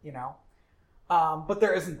relationship, you know? But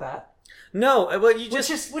there isn't that. No, well, you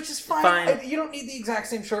just which is fine. You don't need the exact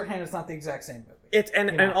same shorthand. It's not the exact same movie.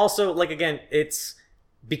 And also, like, again, it's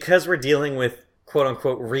because we're dealing with quote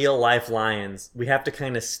unquote real life lions. We have to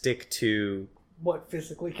kind of stick to what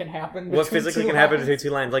physically can happen. Between two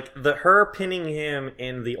lions. Like her pinning him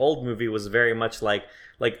in the old movie was very much like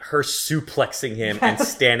her suplexing him and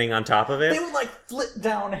standing on top of it. They would like flip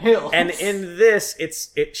down hills. And in this,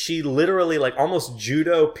 she literally like almost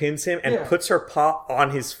judo pins him and puts her paw on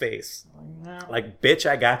his face. Like, bitch,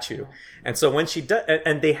 I got you. And so when she does,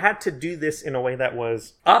 and they had to do this in a way that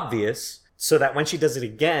was obvious, so that when she does it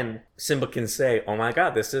again, Simba can say, "Oh my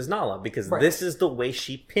God, this is Nala," because this is the way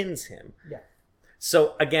she pins him. Yeah.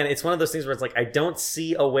 So again, it's one of those things where it's like I don't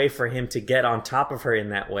see a way for him to get on top of her in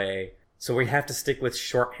that way. So we have to stick with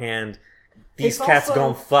shorthand. These cats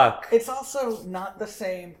gon' fuck. It's also not the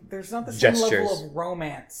same. There's not the same level of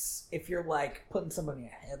romance if you're like putting somebody in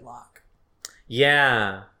a headlock.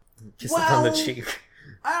 Yeah. Kiss them on the cheek.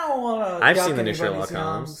 I don't want to. I've seen the new Sherlock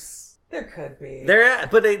Holmes. There could be.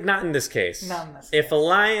 But not in this case. Not in this case. If a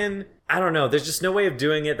lion, I don't know. There's just no way of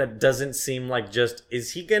doing it that doesn't seem like just,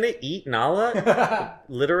 is he gonna eat Nala?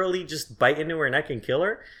 Literally just bite into her neck and kill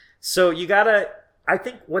her? So you gotta. I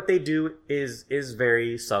think what they do is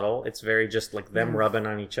very subtle. It's very just like them rubbing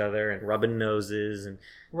on each other and rubbing noses and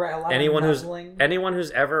anyone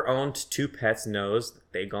who's ever owned two pets knows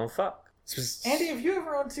that they gon' fuck. Andy, have you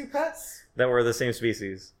ever owned two pets that were the same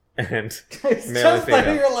species and it's male and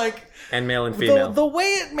female? You're like, and male and female. The way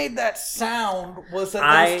it made that sound was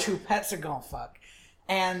that those two pets are gonna fuck.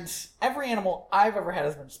 And every animal I've ever had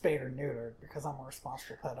has been spayed or neutered because I'm a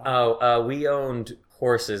responsible pet owner. We owned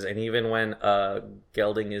horses, and even when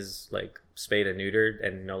gelding is like spayed and neutered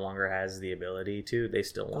and no longer has the ability to, they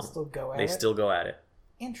still go at it.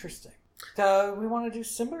 Interesting. Do we want to do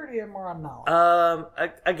Simba, or do you have more on Nala?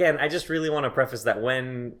 Again, I just really want to preface that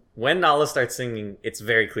when Nala starts singing, it's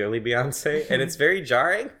very clearly Beyonce, and it's very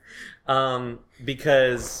jarring,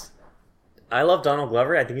 because I love Donald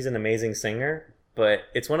Glover. I think he's an amazing singer. But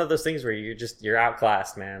it's one of those things where you're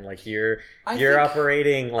outclassed, man. Like you're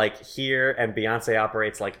operating like here, and Beyonce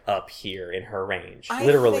operates like up here in her range,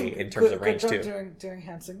 literally in terms of range too. Doing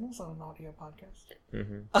hand signals on an audio podcast.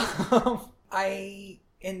 Mm-hmm. I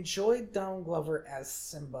enjoyed Donald Glover as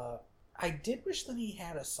Simba. I did wish that he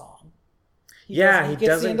had a song. He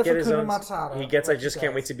doesn't get his own. He gets "I Just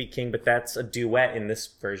Can't Wait to Be King," but that's a duet in this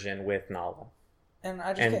version with Nala. And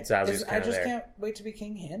I just can't wait to be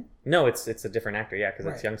King Hin. No, it's a different actor, because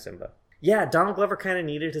it's young Simba. Yeah, Donald Glover kind of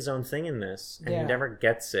needed his own thing in this, and he never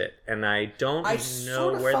gets it. And I don't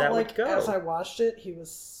know where that would go. As I watched it, he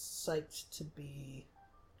was psyched to be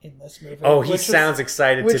in this movie. Oh, he sounds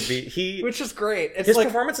excited to be. Which is great. His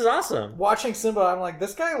performance is awesome. Watching Simba, I'm like,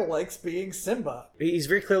 this guy likes being Simba. He's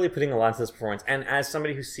very clearly putting a lot into this performance. And as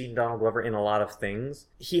somebody who's seen Donald Glover in a lot of things,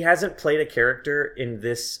 he hasn't played a character in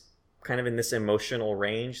this emotional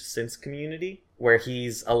range since Community, where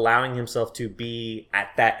he's allowing himself to be at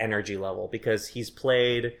that energy level, because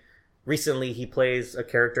recently he plays a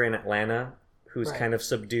character in Atlanta who's Right. kind of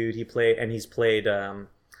subdued. He's played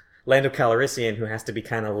Lando Calrissian, who has to be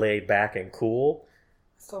kind of laid back and cool.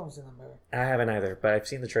 I still haven't seen the movie. I haven't either, but I've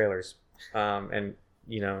seen the trailers. And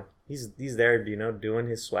you know, he's there, you know, doing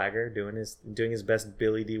his swagger, doing his best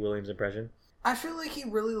Billy D. Williams impression. I feel like he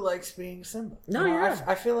really likes being Simba. No, you know, yeah.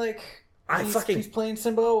 I feel like he's playing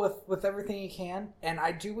Simba with everything he can, and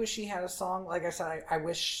I do wish he had a song. Like I said, I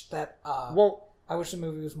wish that. I wish the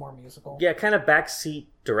movie was more musical. Yeah, kind of backseat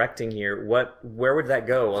directing here. Where would that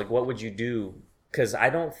go? Like, what would you do? Because I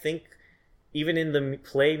don't think, even in the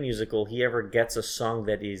play musical, he ever gets a song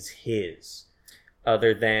that is his,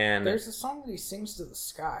 other than there's a song that he sings to the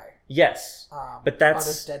sky. Yes, but that's about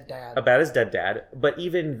his dead dad. About his dead dad. But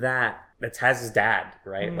even that has his dad,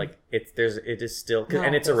 right? Mm. Like it is still, no,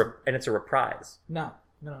 and it's a reprise. No,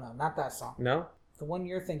 not that song. No, the one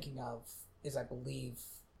you're thinking of is, I believe,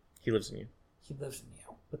 He Lives in You. He Lives in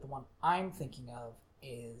You. But the one I'm thinking of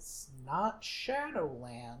is not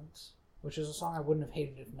Shadowland, which is a song I wouldn't have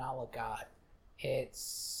hated if Nala got.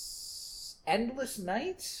 It's Endless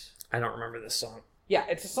Night. I don't remember this song. Yeah,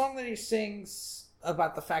 it's a song that he sings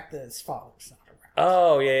about the fact that his father's not around.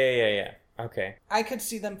 Oh, yeah. Okay. I could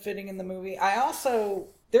see them fitting in the movie.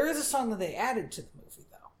 There is a song that they added to the movie,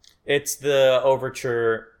 though. It's the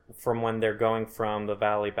overture from when they're going from the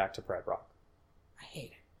valley back to Pride Rock. I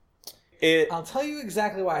hate it. I'll tell you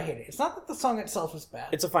exactly why I hate it. It's not that the song itself is bad.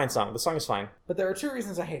 It's a fine song. The song is fine. But there are two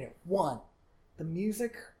reasons I hate it. One, the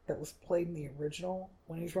music that was played in the original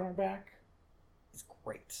when he's running back is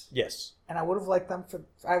great. Yes. And I would like for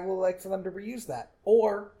them to reuse that.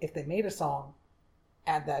 Or if they made a song,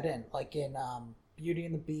 add that in. Like in Beauty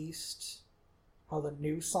and the Beast, how the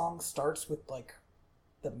new song starts with like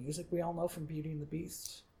the music we all know from Beauty and the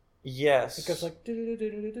Beast. Yes. It goes like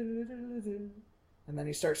and then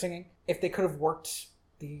he starts singing. If they could have worked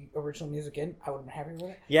the original music in, I would have been happy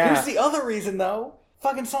with it. Yeah. Here's the other reason though.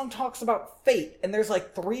 Fucking song talks about fate, and there's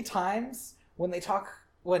like 3 times when they talk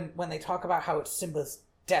about how it's Simba's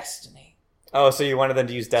destiny. Oh, so you wanted them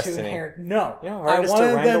to use destiny? To inherit. No. Yeah, I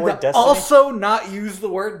wanted them to also not use the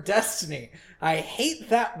word destiny. I hate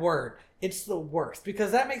that word. It's the worst,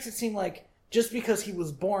 because that makes it seem like just because he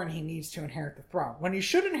was born, he needs to inherit the throne. When he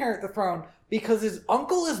should inherit the throne because his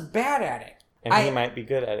uncle is bad at it. And he might be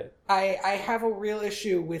good at it. I have a real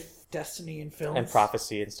issue with destiny in films. And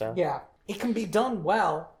prophecy and stuff. Yeah. It can be done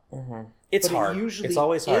well. Mm-hmm. It's hard. It's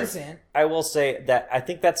always hard. Isn't. I will say that I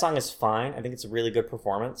think that song is fine. I think it's a really good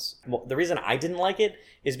performance. Well, the reason I didn't like it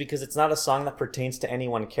is because it's not a song that pertains to any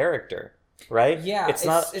one character, right? Yeah,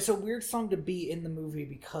 it's a weird song to be in the movie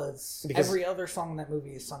because every other song in that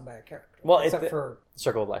movie is sung by a character. Well, except for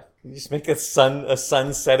Circle of Life. You just make a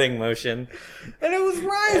sun setting motion, and it was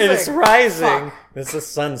rising. And it's rising. Fuck. It's the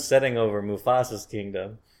sun setting over Mufasa's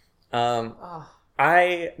kingdom. But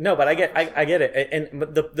I get it,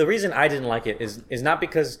 but the reason I didn't like it is not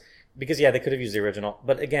because yeah, they could have used the original,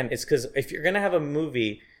 but again, it's because if you're gonna have a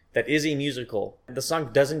movie that is a musical, the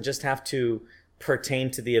song doesn't just have to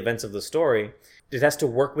pertain to the events of the story; it has to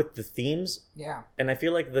work with the themes. Yeah, and I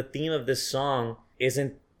feel like the theme of this song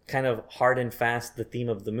isn't kind of hard and fast the theme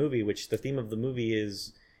of the movie, which the theme of the movie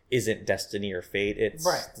isn't destiny or fate.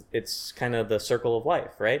 It's kind of the circle of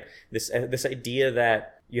life, right? This idea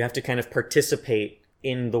that you have to kind of participate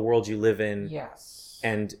in the world you live in. Yes.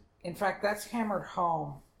 And in fact, that's hammered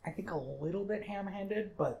home, I think a little bit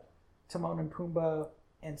ham-handed, but Timon and Pumbaa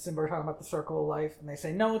and Simba are talking about the circle of life, and they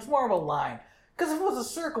say, no, it's more of a line. Because if it was a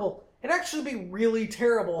circle, it'd actually be really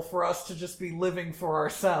terrible for us to just be living for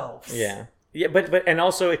ourselves. Yeah. Yeah, but and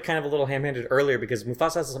also it kind of a little ham-handed earlier because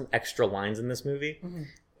Mufasa has some extra lines in this movie. Mm-hmm.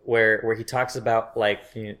 Where he talks about like,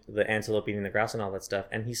 you know, the antelope eating the grass and all that stuff,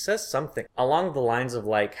 and he says something along the lines of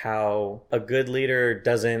like how a good leader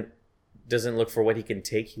doesn't look for what he can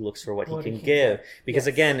take, he looks for what he can give. Because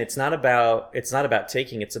yes. Again, it's not about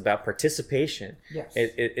taking, it's about participation. Yes.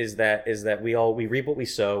 It is that we reap what we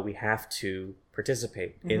sow. We have to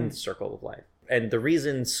participate in the circle of life. And the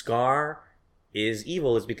reason Scar is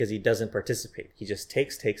evil is because he doesn't participate. He just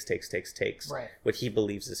takes right. what he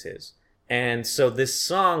believes is his. And so this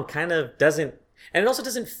song kind of doesn't, and it also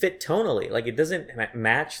doesn't fit tonally. Like it doesn't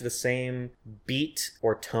match the same beat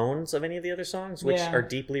or tones of any of the other songs, which are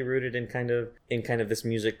deeply rooted in kind of this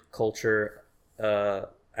music culture. I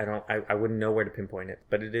wouldn't know where to pinpoint it,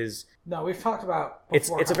 but it is. No, we've talked about. It's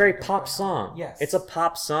a very pop song. Yes, it's a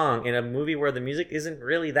pop song in a movie where the music isn't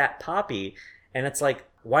really that poppy, and it's like,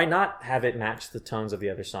 why not have it match the tones of the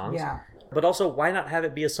other songs? Yeah. But also, why not have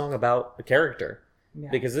it be a song about a character? Yeah.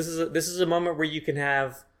 Because this is a moment where you can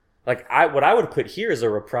have what I would put here is a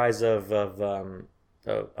reprise of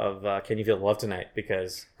Can You Feel the Love Tonight,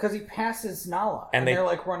 because he passes Nala and they're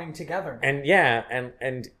like running together now.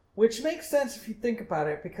 And which makes sense if you think about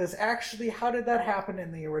it, because actually, how did that happen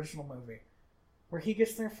in the original movie? Where he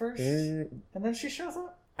gets there first, and then she shows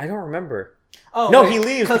up? I don't remember. Oh no, he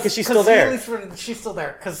leaves because she's still there. She's still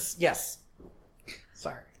there, because, yes.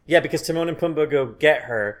 Sorry. Yeah, because Timon and Pumbaa go get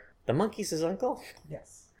her. The monkey's his uncle?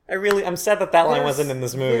 Yes. I'm sad that line wasn't in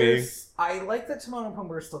this movie. I like that Timon and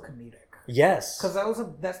Pumbaa are still comedic. Yes. Because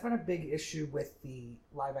that's been a big issue with the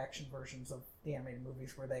live-action versions of the animated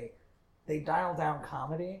movies, where they dial down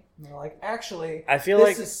comedy, and they're like, actually, I feel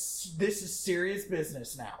this is serious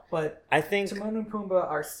business now. But I think Timon and Pumbaa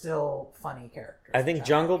are still funny characters. I think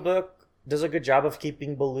Jungle Book does a good job of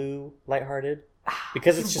keeping Baloo lighthearted,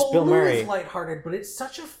 because it's just Bill Murray. Baloo is lighthearted, but it's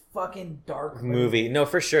such a fucking dark movie. No,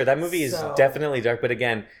 for sure, that movie is definitely dark. But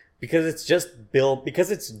again, because it's just Bill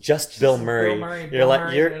Murray.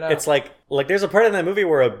 It's like there's a part in that movie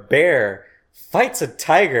where a bear fights a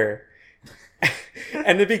tiger.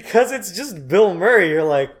 And because it's just Bill Murray, you're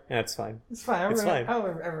like, it's fine. It's fine. Everything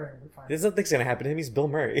will be fine. There's nothing's gonna happen to him. He's Bill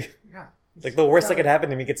Murray. Yeah. Like, the worst that could happen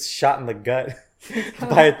to him, he gets shot in the gut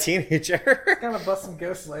by a teenager. He's gonna bust some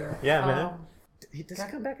ghosts later. Yeah, man. Does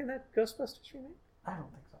he come back in that Ghostbusters remake? I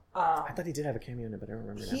don't think so. I thought he did have a cameo in it, but I don't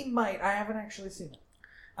remember. He might. I haven't actually seen it.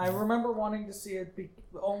 I remember wanting to see it,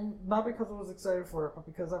 not because I was excited for it, but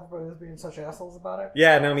because everybody was being such assholes about it.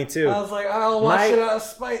 Yeah, no, me too. I was like, I'll watch it out of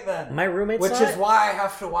spite then. My roommate Which is why I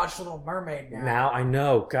have to watch Little Mermaid now. Now, I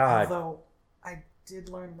know, God. Although, I did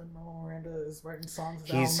learn Lin-Manuel Miranda is writing songs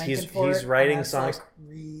with Alan Menken he's writing songs.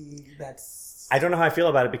 I don't know how I feel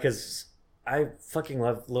about it, because I fucking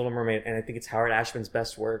love Little Mermaid, and I think it's Howard Ashman's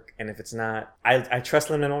best work. And if it's not, I trust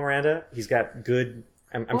Lin-Manuel Miranda. He's got good.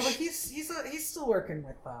 But he's still working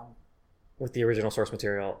with the original source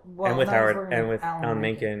material, and with Howard and with Alan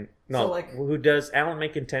Menken. No, so who does Alan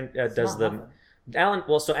Menken? Does the Alan?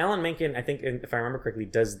 Well, so Alan Menken, I think, if I remember correctly,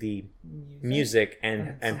 does the music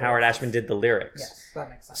and Howard Ashman did the lyrics. Yes, that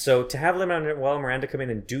makes sense. So to have Lin-Manuel Miranda come in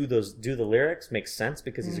and do the lyrics makes sense,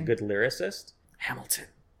 because he's a good lyricist. Hamilton,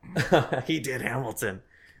 he did Hamilton.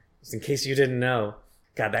 Just in case you didn't know.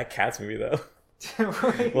 God, that Cats movie though.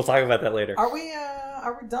 Right. We'll talk about that later. Are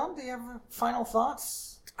we done? Do you have final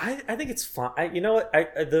thoughts? I think it's fine. You know what?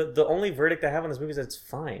 The only verdict I have on this movie is that it's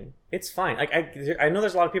fine. It's fine. Like, I know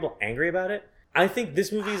there's a lot of people angry about it. I think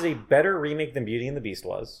this movie is a better remake than Beauty and the Beast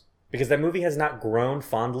was, because that movie has not grown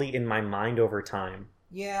fondly in my mind over time.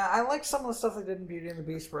 Yeah, I like some of the stuff they did in Beauty and the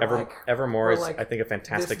Beast. Evermore is, I think, a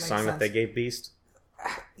fantastic song that they gave Beast.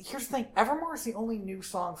 Here's the thing: Evermore is the only new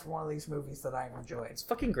song from one of these movies that I've enjoyed. It's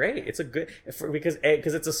fucking great. It's a good because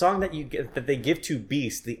it's a song that they give to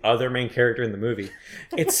Beast, the other main character in the movie.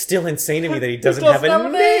 It's still insane to me that he doesn't have a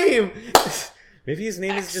name. Maybe his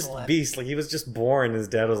name is just Beast. Like, he was just born. His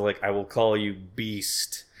dad was like, "I will call you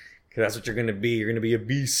Beast, because that's what you're gonna be. You're gonna be a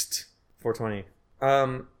beast." 420.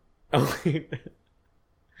 Oh wait.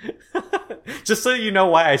 Just so you know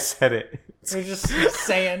why I said it. You're just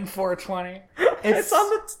saying 420. It's on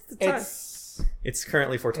the time. It's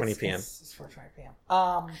currently 4:20 p.m. It's 4:20 p.m.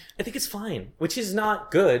 I think it's fine, which is not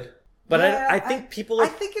good. But yeah, I think people. I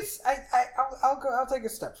think it's. I'll take a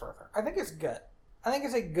step further. I think it's good. I think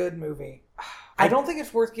it's a good movie. I don't think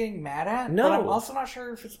it's worth getting mad at. No, but I'm also not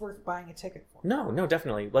sure if it's worth buying a ticket for. No,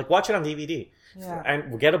 definitely. Like, watch it on DVD. Yeah.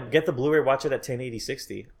 And get the Blu-ray. Watch it at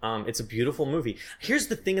 1080/60. It's a beautiful movie. Here's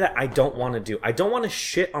the thing that I don't want to do. I don't want to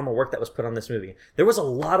shit on the work that was put on this movie. There was a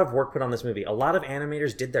lot of work put on this movie. A lot of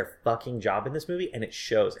animators did their fucking job in this movie, and it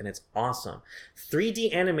shows, and it's awesome.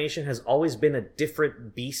 3D animation has always been a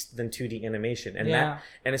different beast than 2D animation, and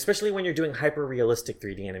and especially when you're doing hyper realistic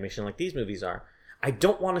 3D animation like these movies are. I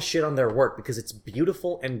don't want to shit on their work because it's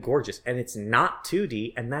beautiful and gorgeous, and it's not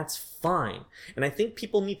 2D, and that's fine. And I think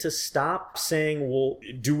people need to stop saying, well,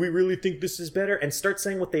 do we really think this is better? And start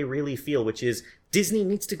saying what they really feel, which is Disney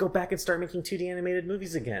needs to go back and start making 2D animated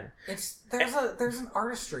movies again. There's an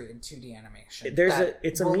artistry in 2D animation.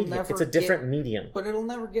 It's a different medium. But it'll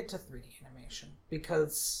never get to 3D animation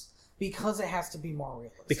because it has to be more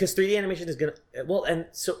realistic. Because 3D animation is going to... Well, and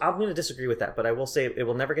so I'm going to disagree with that, but I will say it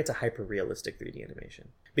will never get to hyper-realistic 3D animation.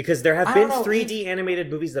 Because there have been 3D animated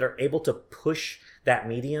movies that are able to push that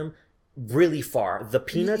medium really far. The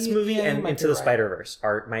Peanuts movie and Into the Spider-Verse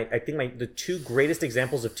are, the two greatest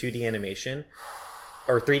examples of 2D animation,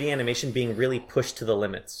 or 3D animation being really pushed to the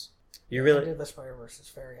limits. Into the Spider-Verse is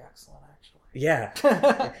very excellent, actually. Yeah.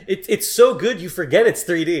 it's so good you forget it's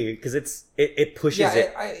 3D because it pushes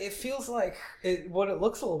it. It feels like what it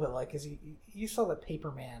looks a little bit like is you saw the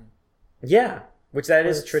Paperman. Yeah, which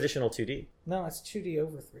is traditional 2D. No, it's 2D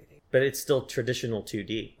over 3D. But it's still traditional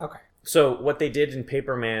 2D. Okay. So what they did in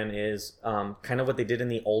Paperman is kind of what they did in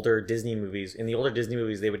the older Disney movies. In the older Disney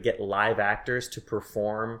movies, they would get live actors to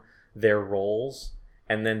perform their roles,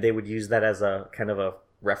 and then they would use that as a kind of a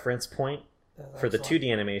reference point for the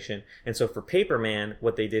 2D animation. And so for Paperman,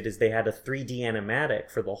 what they did is they had a 3D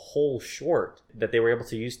animatic for the whole short that they were able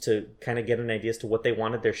to use to kind of get an idea as to what they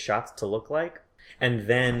wanted their shots to look like. And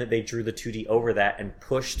then they drew the 2D over that and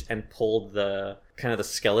pushed and pulled the kind of the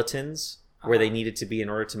skeletons where they needed to be in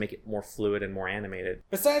order to make it more fluid and more animated.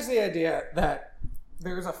 Besides the idea that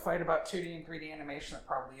there's a fight about 2D and 3D animation that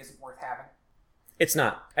probably isn't worth having. It's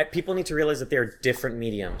not. People need to realize that they're different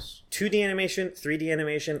mediums. 2D animation, 3D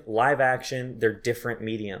animation, live action, they're different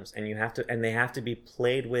mediums, and they have to be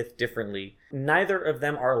played with differently. Neither of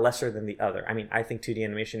them are lesser than the other. I mean, I think 2D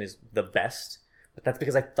animation is the best, but that's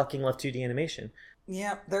because I fucking love 2D animation.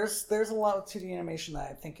 Yeah, there's a lot of 2D animation that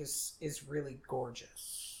I think is really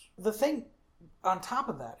gorgeous. The thing on top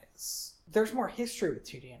of that is there's more history with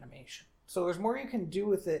 2D animation. So there's more you can do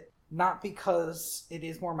with it, not because it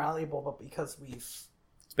is more malleable, but because it's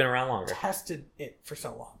been around longer. Tested it for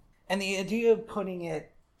so long. And the idea of putting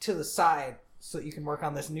it to the side so that you can work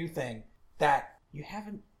on this new thing that you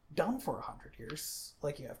haven't done for 100 years,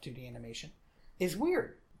 like you have 2D animation, is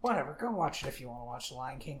weird. Whatever, go watch it if you want to watch The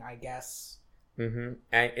Lion King, I guess. Mm-hmm.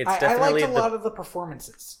 I liked a lot of the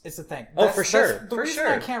performances. It's the thing. For sure. The reason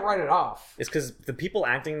I can't write it off. It's because the people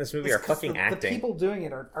acting in this movie are fucking acting. The people doing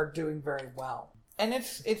it are doing very well. And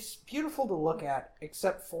it's beautiful to look at,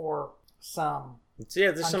 except for some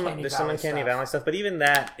there's some Uncanny Valley stuff, but even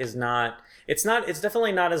that is not. It's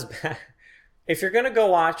definitely not as bad. If you're gonna go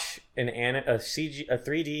watch a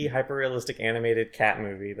 3D hyper-realistic animated cat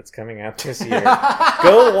movie that's coming out this year,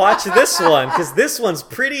 go watch this one, because this one's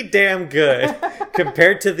pretty damn good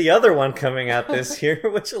compared to the other one coming out this year,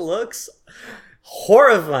 which looks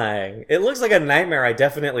horrifying. It looks like a nightmare I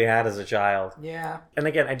definitely had as a child. Yeah. And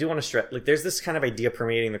again, I do want to stress, there's this kind of idea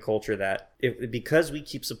permeating the culture that because we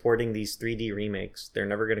keep supporting these 3D remakes, they're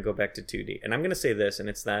never going to go back to 2D. And I'm going to say this, and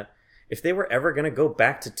it's that if they were ever going to go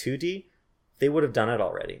back to 2D, they would have done it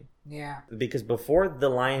already. Yeah. Because before The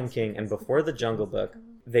Lion King and before The Jungle Book,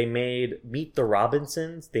 they made Meet the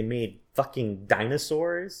Robinsons. They made fucking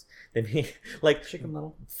dinosaurs. They made Chicken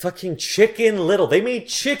Little. Fucking Chicken Little. They made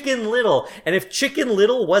Chicken Little. And if Chicken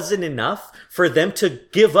Little wasn't enough for them to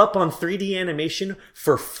give up on 3D animation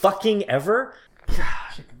for fucking ever,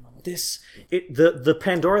 the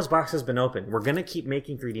Pandora's box has been opened. We're gonna keep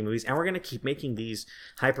making 3D movies, and we're gonna keep making these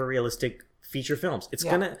hyper realistic feature films. It's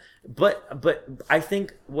gonna, but I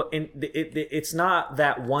think it's not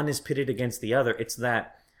that one is pitted against the other. It's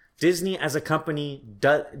that Disney as a company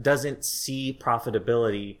doesn't see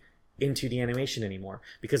profitability in 2D animation anymore,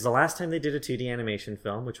 because the last time they did a 2D animation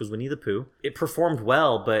film, which was Winnie the Pooh, it performed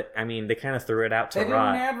well, but I mean they kind of threw it out to rot.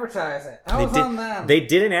 They didn't advertise it. That was on them. They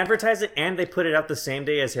didn't advertise it, and they put it out the same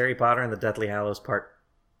day as Harry Potter and the Deathly Hallows Part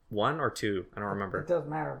 1 or 2. I don't remember. It doesn't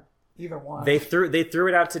matter. Either one. They threw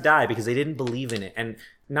it out to die because they didn't believe in it, and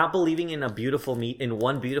not believing in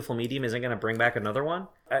one beautiful medium isn't going to bring back another one.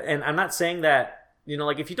 And I'm not saying that,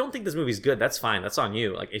 if you don't think this movie's good, that's fine. That's on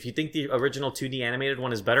you. If you think the original 2D animated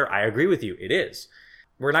one is better, I agree with you. It is.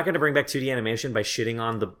 We're not going to bring back 2D animation by shitting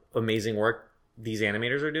on the amazing work these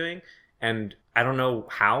animators are doing. And I don't know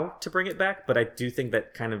how to bring it back, but I do think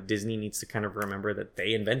that kind of Disney needs to kind of remember that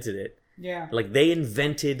they invented it. Yeah. They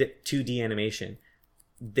invented 2D animation.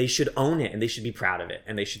 They should own it, and they should be proud of it,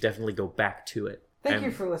 and they should definitely go back to it. Thank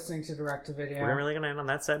you for listening to Direct to Video. We're really going to end on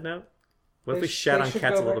that sad note? What if we shat on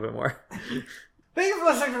cats a little bit more? Thank you for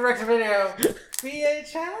listening to Direct to Video.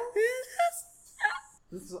 VHS?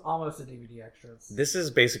 This is almost a DVD extras. This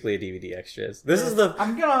is basically a DVD extras.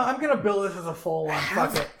 I'm gonna bill this as a full one.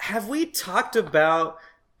 Fuck it. Have we talked about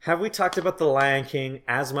The Lion King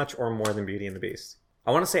as much or more than Beauty and the Beast?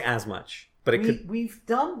 I want to say as much. But we've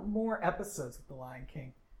done more episodes with The Lion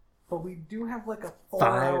King, but we do have a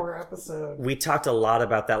 4-hour episode. We talked a lot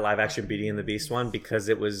about that live action Beauty and the Beast one because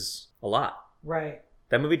it was a lot. Right.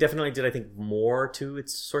 That movie definitely did, I think, more to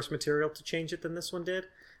its source material to change it than this one did.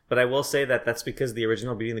 But I will say that that's because the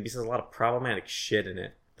original Beauty and the Beast has a lot of problematic shit in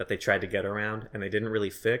it that they tried to get around, and they didn't really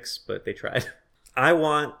fix, but they tried. I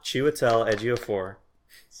want Chiwetel Ejiofor.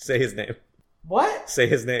 Say his name. What? Say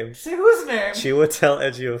his name. Say whose name? Chiwetel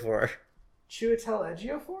Ejiofor. Chiwetel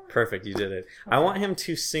Ejiofor? Perfect, you did it. Okay. I want him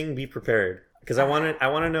to sing "Be Prepared" because I want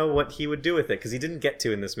to know what he would do with it, because he didn't get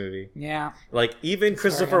to in this movie. Yeah. Even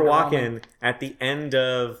Christopher Walken at the end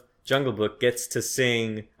of Jungle Book gets to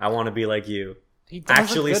sing "I Want to Be Like You." He does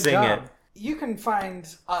actually sing job. It. You can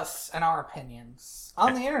find us and our opinions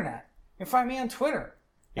on the internet. You can find me on Twitter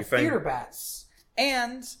at TheaterBats.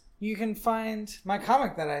 And You can find my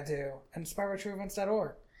comic that I do at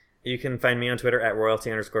inspiredbytrueevents.org. You can find me on Twitter at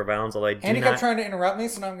royalty_valens, although I do And he kept trying to interrupt me,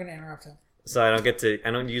 so now I'm going to interrupt him. So I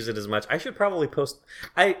don't use it as much. I should probably post.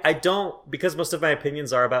 I don't, because most of my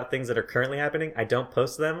opinions are about things that are currently happening. I don't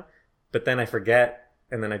post them, but then I forget,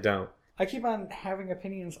 and then I don't. I keep on having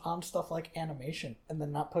opinions on stuff like animation, and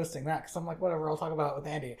then not posting that, because I'm like, whatever, I'll talk about it with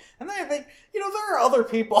Andy. And then I think, there are other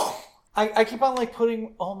people. I keep on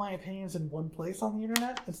putting all my opinions in one place on the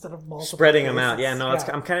internet instead of multiple spreading places. Them out. Yeah, no,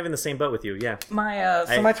 I'm kind of in the same boat with you. Yeah.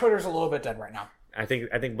 My Twitter's a little bit dead right now. I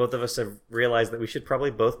think both of us have realized that we should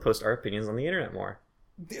probably both post our opinions on the internet more.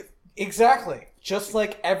 Exactly. Just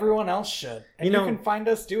like everyone else should. And you can find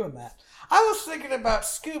us doing that. I was thinking about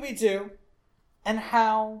Scooby-Doo and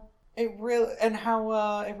how it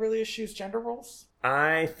really eschews gender roles.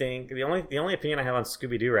 I think the only opinion I have on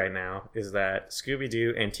Scooby-Doo right now is that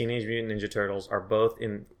Scooby-Doo and Teenage Mutant Ninja Turtles are both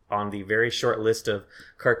on the very short list of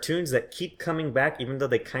cartoons that keep coming back even though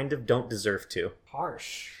they kind of don't deserve to.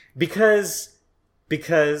 Harsh. Because I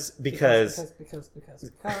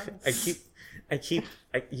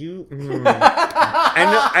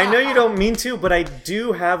know you don't mean to, but I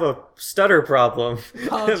do have a stutter problem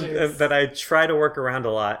that I try to work around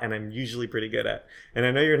a lot, and I'm usually pretty good at. And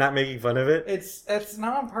I know you're not making fun of it. It's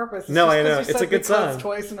not on purpose. No, I know. It's a good song.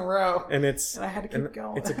 Twice in a row. And I had to keep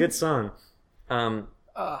going. It's a good song. What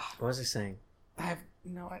was I saying? I have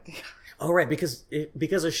no idea. Oh, right, because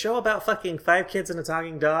a show about fucking 5 kids and a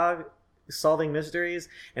talking dog solving mysteries,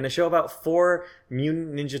 and a show about 4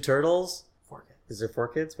 mutant ninja turtles. 4 kids. Is there 4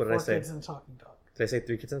 kids? What did I say? 4 kids and a talking dog. Did I say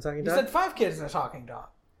 3 kids and a talking dog? You said 5 kids and a talking dog.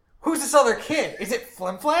 Who's this other kid? Is it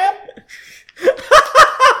Flim Flam?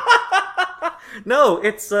 No,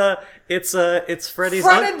 it's Freddy's.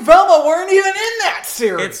 Fred and Velma weren't even in that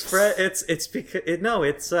series.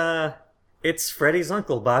 It's Freddy's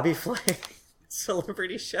uncle, Bobby Flay.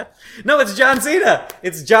 Celebrity chef. No, it's John Cena.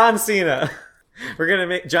 It's John Cena. We're gonna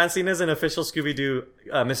make John Cena's an official Scooby-Doo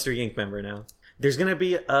Mystery Inc. member now. There's gonna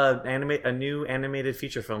be a new animated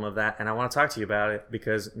feature film of that, and I want to talk to you about it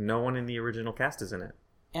because no one in the original cast is in it.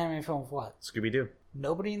 Animated film of what? Scooby-Doo.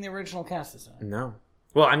 Nobody in the original cast is in it. No.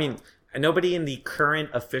 Well, I mean, nobody in the current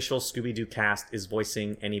official Scooby-Doo cast is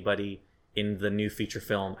voicing anybody in the new feature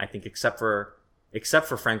film. I think except for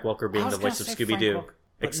Frank Welker being the voice of Scooby-Doo.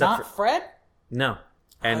 Except not Fred? No.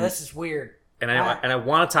 And this is weird. And I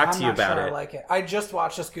want to talk to you about it. I like it. I just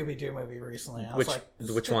watched a Scooby-Doo movie recently.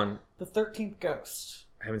 Which one? The 13th Ghost.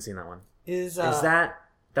 I haven't seen that one. Is that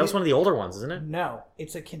was one of the older ones, isn't it? No,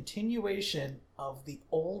 it's a continuation of the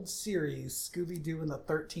old series Scooby-Doo and the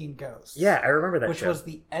 13 Ghosts. Yeah, I remember that which show. Was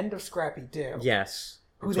the end of Scrappy-Doo. Yes.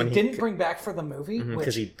 Who they didn't bring back for the movie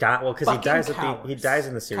because he dies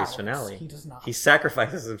in the series finale. He does not. He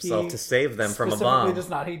sacrifices himself to save them from a bomb. He does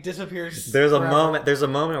not. He disappears. There's a moment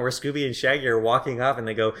where Scooby and Shaggy are walking off and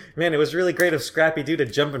they go, "Man, it was really great of Scrappy-Doo to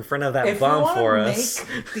jump in front of that bomb for us." If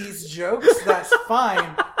you want to make these jokes, that's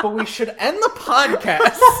fine, but we should end the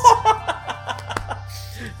podcast.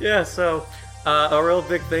 Yeah. So, a real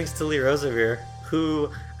big thanks to Lee Rosevere,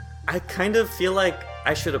 who I kind of feel like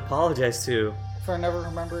I should apologize to. For never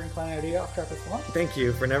remembering Planet E off Trappist 1. Thank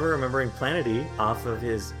you for never remembering Planet E off of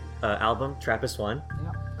his album Trappist 1.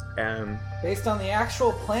 Yeah. Based on the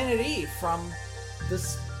actual Planet E from the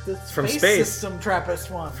space system Trappist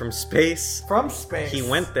 1. From space. From space. He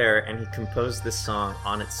went there and he composed this song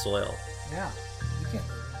on its soil. Yeah.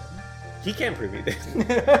 He can't prove he didn't.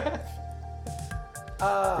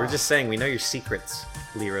 We're just saying, we know your secrets,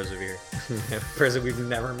 Lee Rosevere. A person we've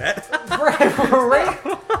never met.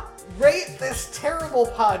 Rate this terrible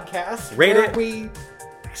podcast where we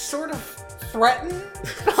sort of threaten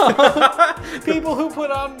people who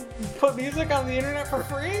put music on the internet for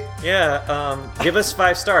free. Yeah, give us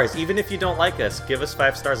 5 stars. Even if you don't like us, give us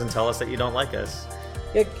 5 stars and tell us that you don't like us.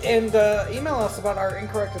 Yeah, and email us about our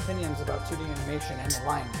incorrect opinions about 2D animation and the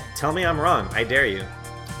Lion King. Tell me I'm wrong. I dare you.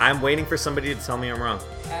 I'm waiting for somebody to tell me I'm wrong.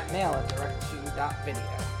 At mail@direct2.video.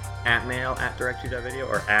 At mail@direct2.video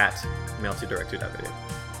or at mail2direct2.video.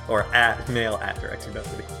 Or at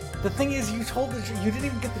mail@direct2.video. The thing is, you didn't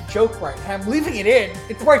even get the joke right. I'm leaving it in.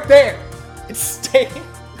 It's right there. It's staying.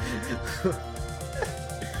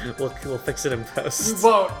 We'll fix it in post. We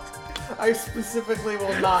won't. I specifically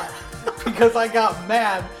will not. Because I got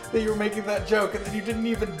mad that you were making that joke and then you didn't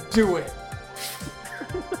even do it.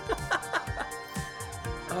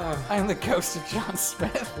 I am the ghost of John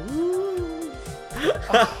Smith.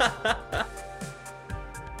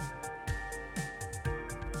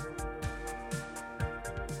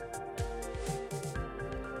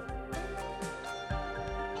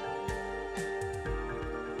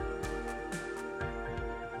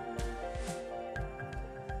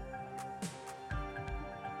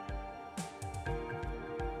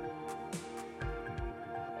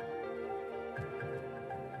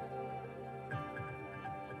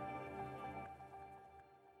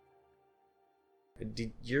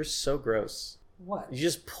 You're so gross. What? You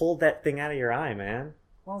just pulled that thing out of your eye, man.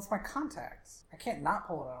 Well, it's my contacts. I can't not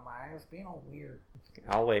pull it out of my eye. It's being all weird.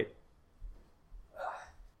 I'll wait. Ugh.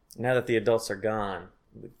 Now that the adults are gone,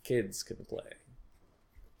 the kids can play.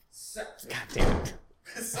 So, God damn it.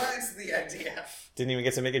 Besides the idea. Didn't even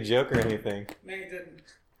get to make a joke or anything. No, you didn't.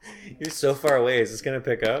 You're so far away. Is this going to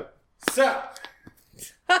pick up? So.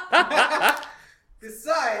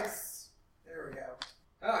 Besides. There we go.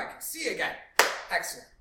 Oh, I can see again. Excellent.